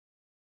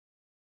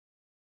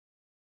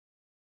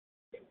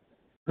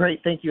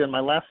 Great, thank you. And my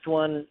last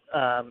one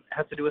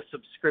has to do with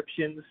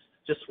subscriptions.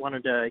 Just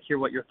wanted to hear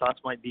what your thoughts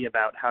might be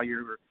about how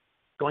you're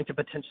going to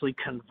potentially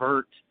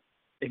convert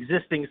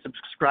existing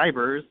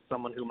subscribers,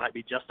 someone who might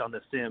be just on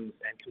The Sims,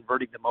 and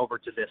converting them over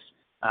to this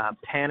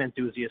Pan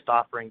Enthusiast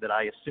offering that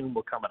I assume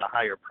will come at a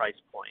higher price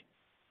point.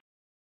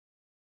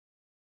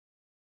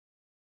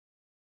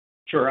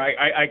 Sure,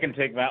 I can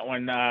take that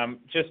one.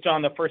 Just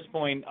on the first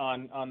point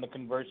on the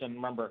conversion,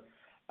 remember,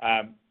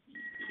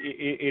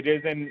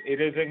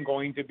 it isn't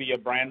going to be a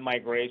brand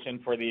migration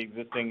for the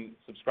existing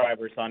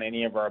subscribers on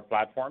any of our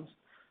platforms.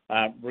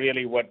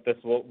 Really what this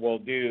will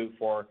do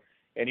for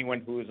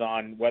anyone who's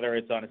on, whether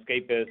it's on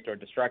Escapist or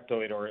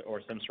Destructoid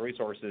or Sims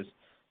Resources,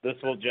 this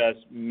will just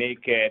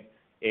make it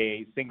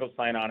a single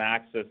sign-on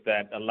access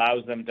that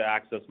allows them to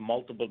access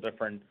multiple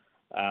different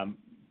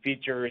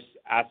features,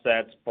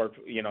 assets,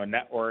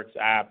 networks,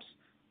 apps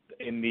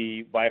in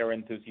the wider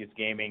Enthusiast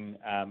Gaming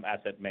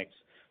asset mix.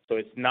 So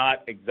it's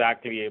not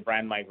exactly a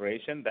brand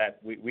migration. That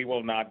we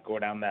will not go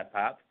down that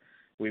path.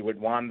 We would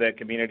want the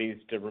communities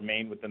to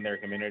remain within their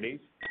communities,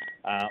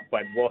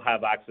 but we'll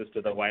have access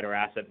to the wider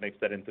asset mix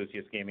that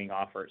Enthusiast Gaming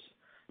offers.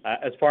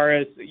 As far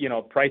as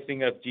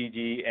pricing of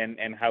GG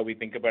and how we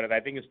think about it, I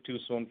think it's too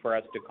soon for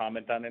us to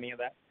comment on any of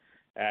that.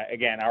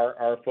 Again,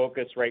 our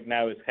focus right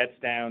now is heads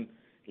down.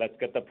 Let's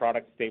get the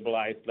product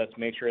stabilized. Let's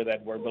make sure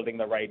that we're building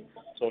the right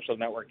social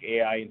network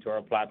AI into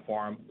our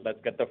platform. Let's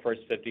get the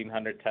first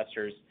 1,500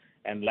 testers,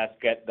 and let's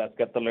get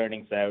the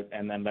learnings out,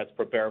 and then let's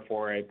prepare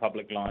for a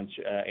public launch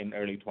in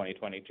early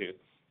 2022.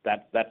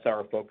 That's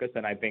our focus,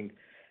 and I think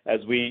as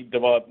we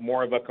develop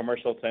more of a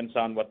commercial sense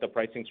on what the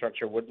pricing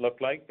structure would look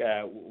like,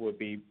 we'll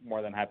be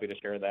more than happy to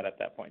share that at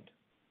that point.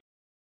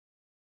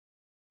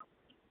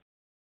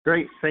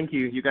 Great, thank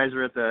you. You guys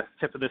are at the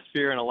tip of the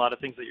spear in a lot of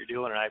things that you're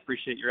doing, and I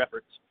appreciate your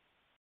efforts.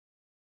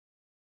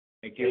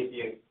 Thank you. Thank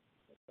you.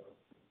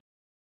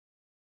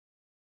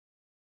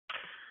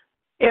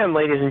 And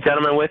ladies and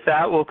gentlemen, with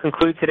that, we'll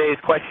conclude today's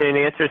question and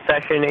answer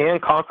session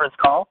and conference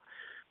call.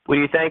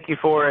 We thank you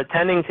for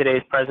attending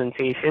today's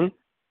presentation.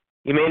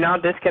 You may now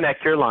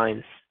disconnect your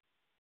lines.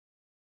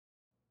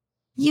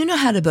 You know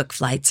how to book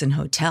flights and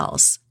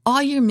hotels.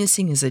 All you're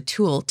missing is a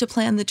tool to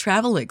plan the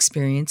travel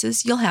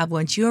experiences you'll have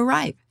once you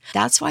arrive.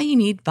 That's why you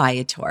need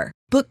Viator.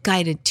 Book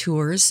guided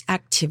tours,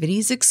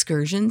 activities,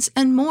 excursions,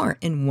 and more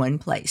in one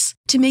place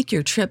to make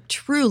your trip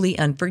truly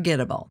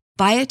unforgettable.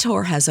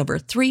 Viator has over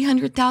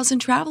 300,000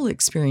 travel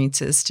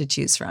experiences to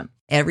choose from.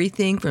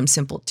 Everything from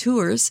simple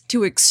tours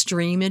to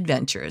extreme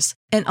adventures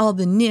and all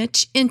the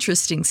niche,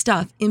 interesting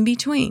stuff in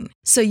between.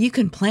 So you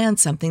can plan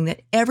something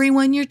that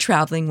everyone you're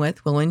traveling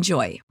with will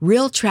enjoy.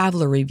 Real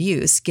traveler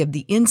reviews give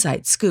the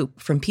inside scoop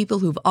from people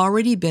who've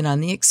already been on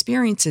the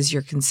experiences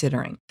you're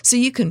considering. So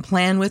you can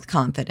plan with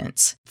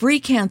confidence. Free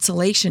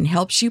cancellation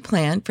helps you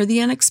plan for the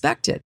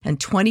unexpected. And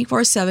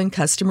 24/7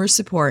 customer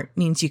support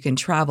means you can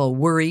travel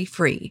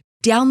worry-free.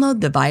 Download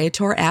the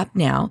Viator app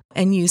now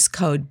and use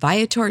code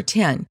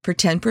Viator10 for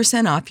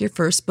 10% off your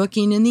first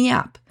booking in the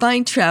app.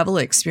 Find travel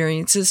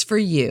experiences for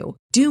you.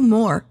 Do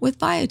more with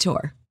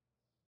Viator.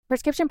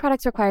 Prescription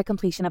products require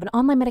completion of an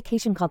online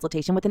medication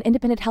consultation with an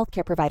independent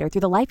healthcare provider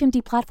through the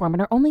LifeMD platform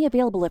and are only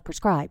available if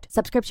prescribed.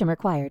 Subscription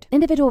required.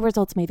 Individual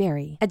results may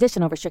vary.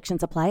 Additional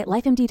restrictions apply at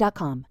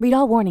lifemd.com. Read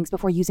all warnings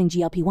before using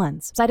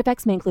GLP-1s. Side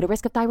effects may include a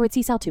risk of thyroid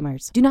C-cell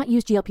tumors. Do not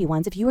use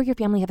GLP-1s if you or your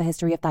family have a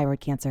history of thyroid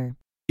cancer.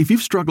 If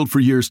you've struggled for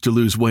years to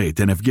lose weight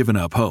and have given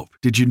up hope,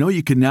 did you know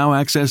you can now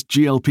access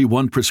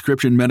GLP-1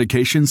 prescription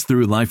medications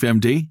through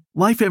LifeMD?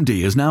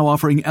 LifeMD is now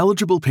offering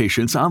eligible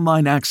patients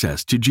online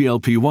access to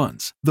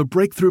GLP-1s, the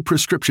breakthrough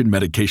prescription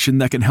medication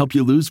that can help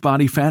you lose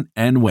body fat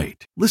and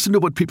weight. Listen to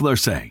what people are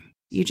saying.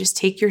 You just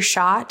take your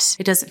shot.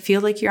 It doesn't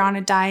feel like you're on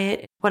a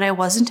diet. What I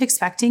wasn't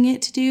expecting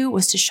it to do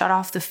was to shut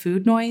off the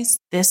food noise.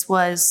 This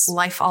was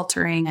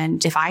life-altering,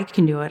 and if I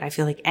can do it, I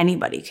feel like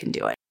anybody can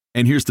do it.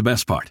 And here's the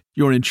best part.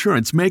 Your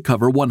insurance may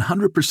cover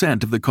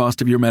 100% of the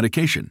cost of your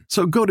medication.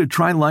 So go to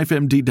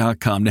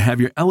TryLifeMD.com to have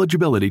your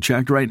eligibility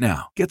checked right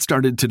now. Get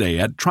started today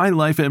at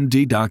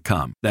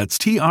TryLifeMD.com. That's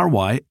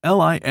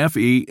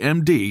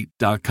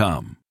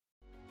TryLifeMD.com.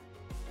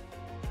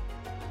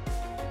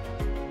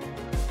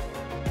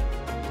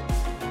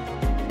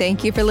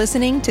 Thank you for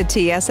listening to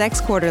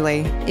TSX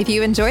Quarterly. If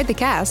you enjoyed the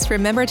cast,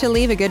 remember to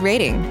leave a good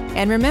rating.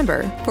 And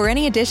remember, for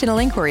any additional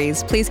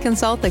inquiries, please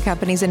consult the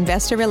company's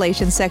investor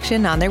relations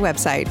section on their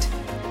website.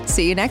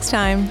 See you next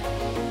time.